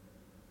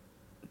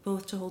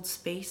both to hold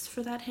space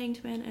for that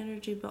Hanged Man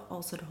energy, but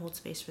also to hold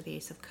space for the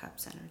Ace of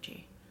Cups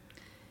energy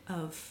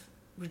of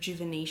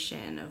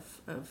rejuvenation,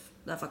 of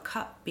a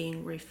cup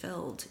being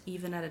refilled,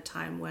 even at a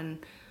time when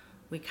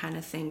we kind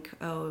of think,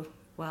 oh,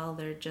 well,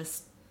 they're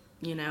just,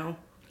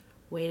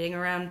 waiting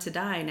around to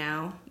die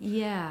now.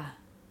 Yeah.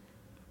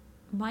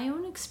 My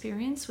own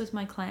experience with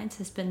my clients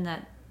has been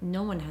that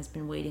no one has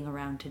been waiting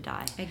around to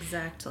die.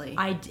 Exactly.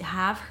 I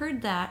have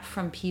heard that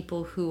from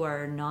people who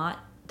are not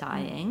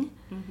dying,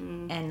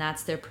 and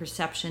that's their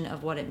perception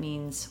of what it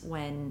means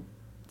when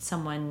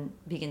someone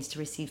begins to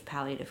receive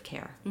palliative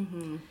care.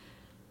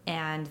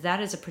 And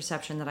that is a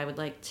perception that I would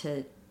like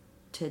to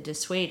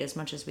dissuade as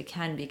much as we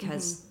can,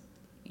 because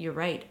you're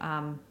right.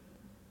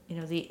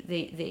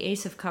 The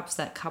Ace of Cups,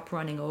 that cup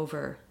running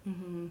over,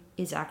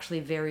 is actually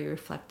very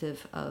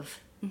reflective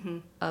of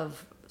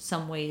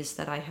some ways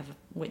that I have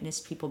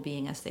witnessed people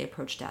being as they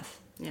approach death.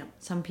 Yeah.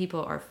 Some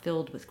people are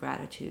filled with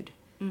gratitude.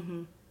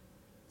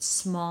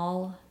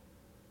 Small,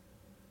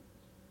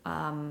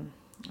 I'm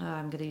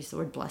going to use the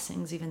word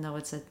blessings, even though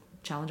it's a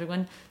challenging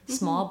one.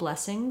 Small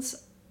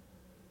blessings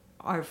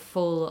are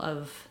full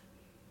of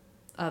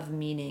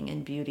meaning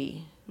and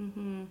beauty.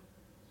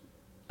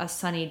 A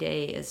sunny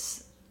day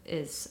is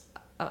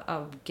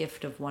a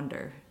gift of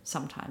wonder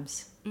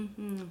sometimes.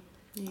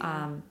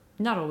 Yeah.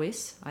 Not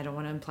always. I don't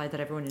want to imply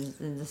that everyone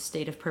is in the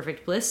state of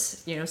perfect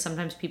bliss.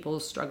 Sometimes people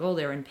struggle.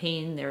 They're in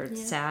pain. They're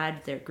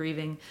sad. They're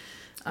grieving.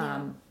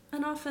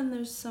 And often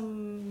there's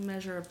some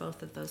measure of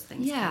both of those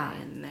things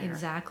in there.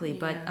 Exactly.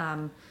 Yeah.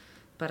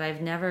 But I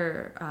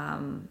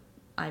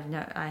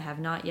have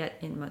not yet,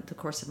 in the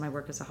course of my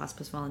work as a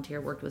hospice volunteer,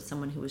 worked with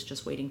someone who was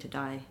just waiting to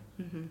die.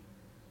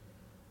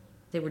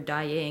 They were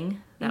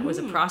dying. That was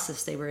a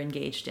process they were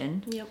engaged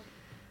in. Yep.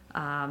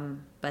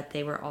 But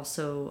they were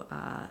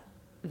also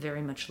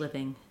very much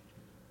living.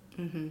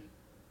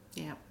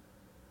 Yeah.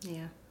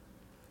 Yeah.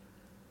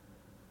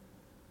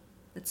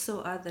 It's so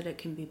odd that it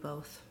can be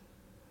both.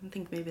 I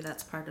think maybe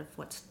that's part of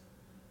what's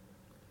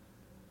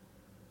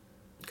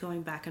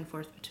going back and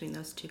forth between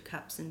those two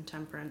cups in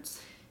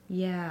Temperance.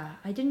 Yeah,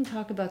 I didn't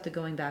talk about the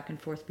going back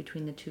and forth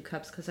between the two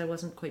cups because I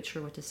wasn't quite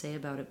sure what to say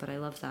about it, but I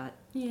love that.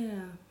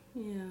 Yeah.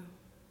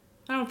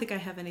 I don't think I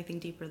have anything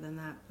deeper than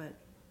that, but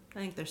I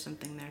think there's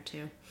something there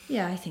too.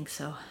 Yeah, I think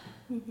so.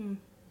 A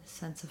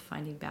sense of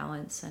finding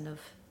balance and of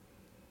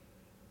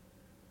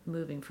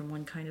moving from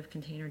one kind of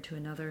container to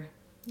another.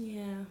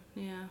 Yeah.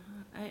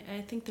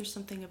 I think there's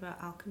something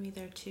about alchemy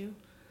there too.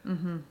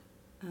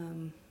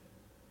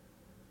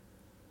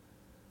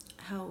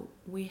 How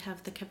we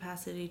have the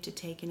capacity to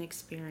take an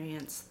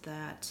experience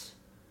that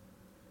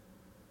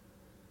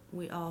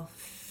we all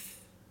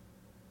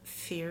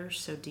fear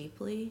so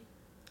deeply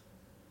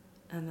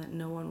and that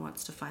no one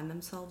wants to find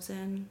themselves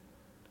in,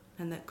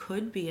 and that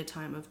could be a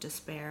time of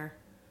despair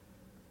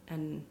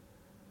and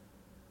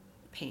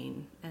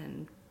pain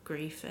and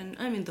grief, and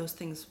I mean those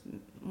things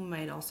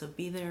might also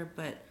be there,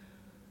 but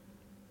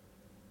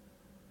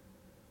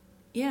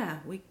yeah,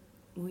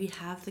 we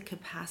have the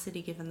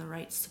capacity, given the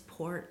right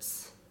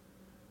supports,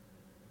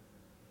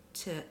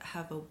 to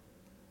have a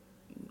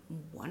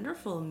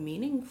wonderful,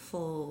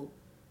 meaningful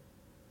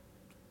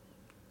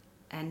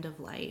end of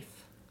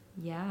life.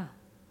 Yeah.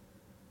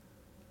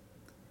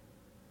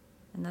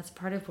 And that's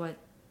part of what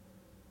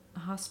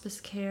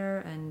hospice care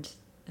and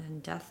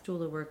death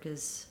doula work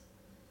is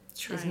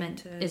trying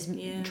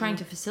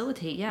to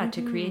facilitate,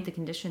 to create the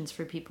conditions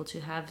for people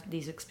to have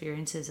these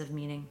experiences of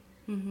meaning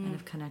and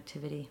of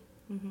connectivity.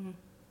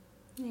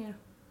 Yeah.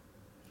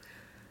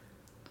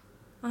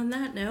 On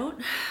that note,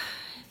 it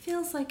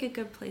feels like a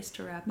good place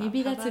to wrap up.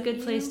 Maybe that's a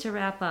good place to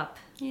wrap up.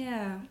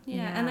 Yeah.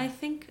 And I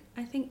think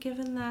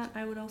given that,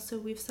 I would also,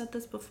 we've said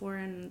this before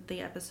in the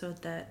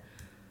episode that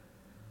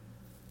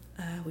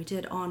we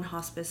did on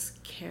hospice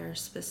care,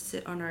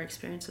 on our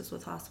experiences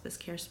with hospice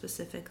care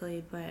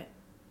specifically, but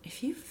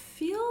if you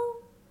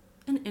feel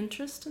an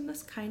interest in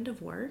this kind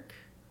of work,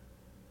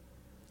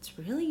 it's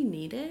really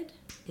needed.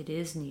 It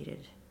is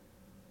needed.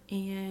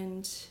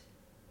 And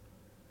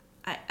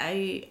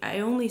I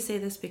only say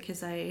this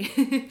because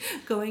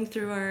going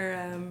through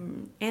our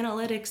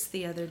analytics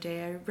the other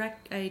day,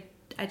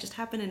 I just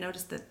happened to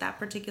notice that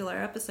particular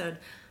episode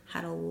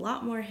had a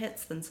lot more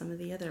hits than some of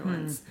the other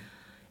ones.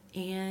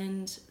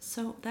 And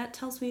so that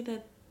tells me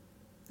that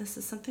this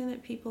is something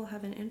that people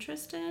have an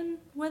interest in.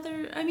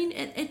 Whether, I mean,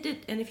 it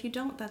did, and if you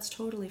don't, that's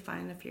totally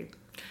fine.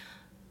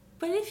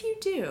 But if you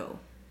do,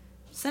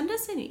 send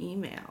us an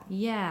email.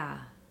 Yeah.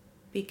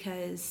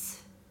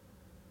 Because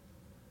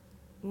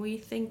we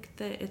think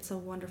that it's a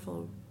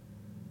wonderful,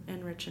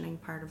 enriching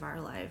part of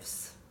our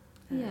lives.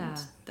 And Yeah.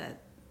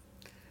 that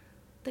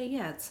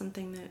yeah, it's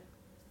something that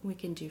we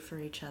can do for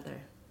each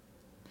other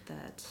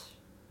that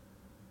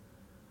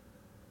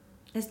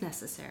is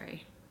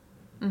necessary.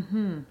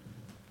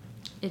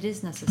 It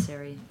is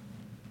necessary.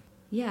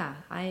 Yeah,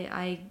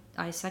 I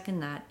second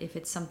that. If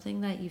it's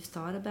something that you've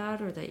thought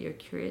about or that you're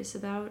curious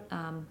about,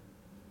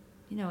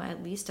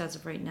 at least as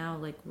of right now,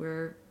 like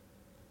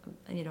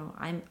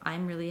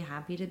I'm really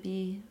happy to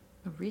be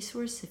a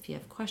resource if you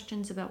have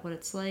questions about what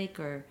it's like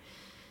or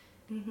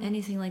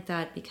anything like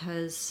that,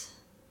 because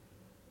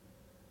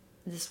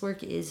this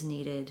work is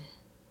needed,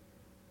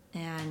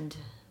 and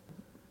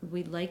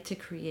we'd like to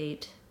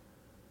create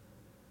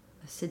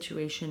a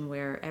situation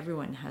where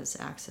everyone has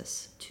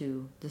access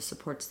to the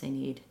supports they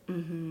need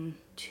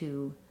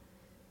to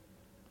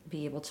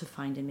be able to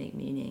find and make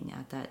meaning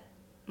at that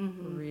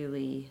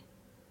really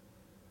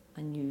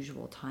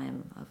unusual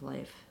time of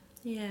life.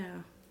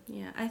 Yeah.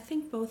 I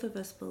think both of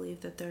us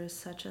believe that there is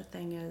such a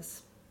thing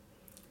as,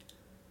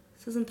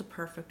 this isn't the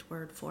perfect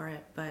word for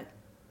it, but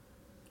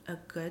a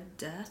good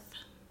death.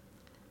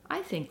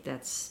 I think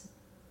that's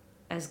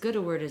as good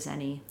a word as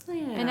any.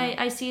 Yeah. And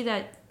I see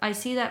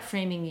that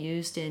framing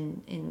used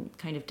in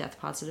kind of death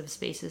positive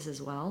spaces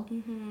as well.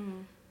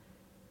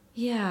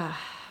 Yeah.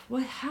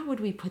 How would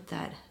we put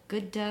that?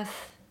 Good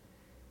death?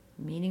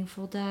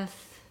 Meaningful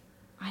death?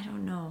 I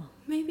don't know.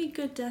 Maybe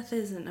good death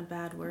isn't a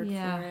bad word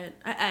for it.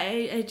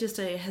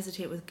 I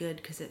hesitate with good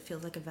because it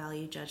feels like a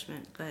value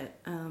judgment, but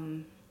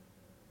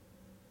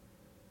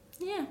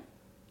yeah,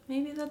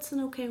 maybe that's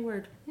an okay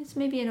word. It's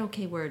maybe an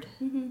okay word.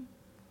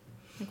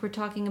 Like, we're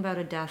talking about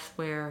a death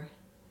where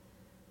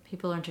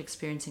people aren't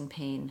experiencing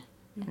pain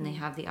and they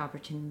have the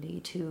opportunity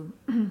to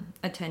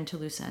attend to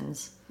loose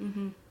ends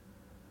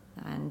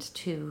and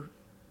to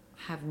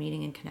have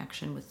meaning and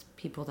connection with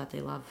people that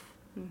they love.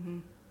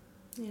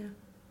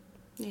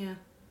 Yeah.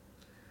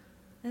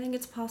 I think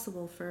it's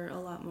possible for a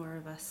lot more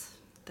of us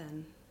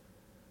than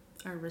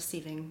are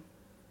receiving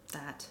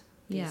that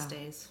these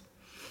days.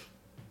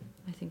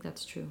 I think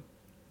that's true.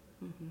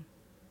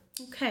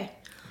 Okay.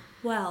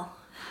 Well,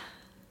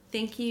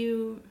 thank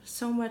you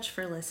so much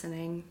for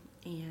listening,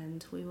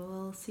 and we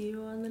will see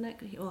you on the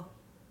next... Well,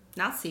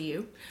 not see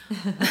you.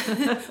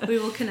 We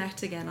will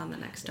connect again on the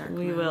next dark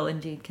moon. We will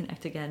indeed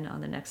connect again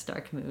on the next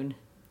dark moon.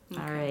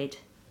 Okay. All right.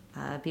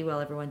 Be well,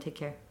 everyone. Take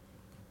care.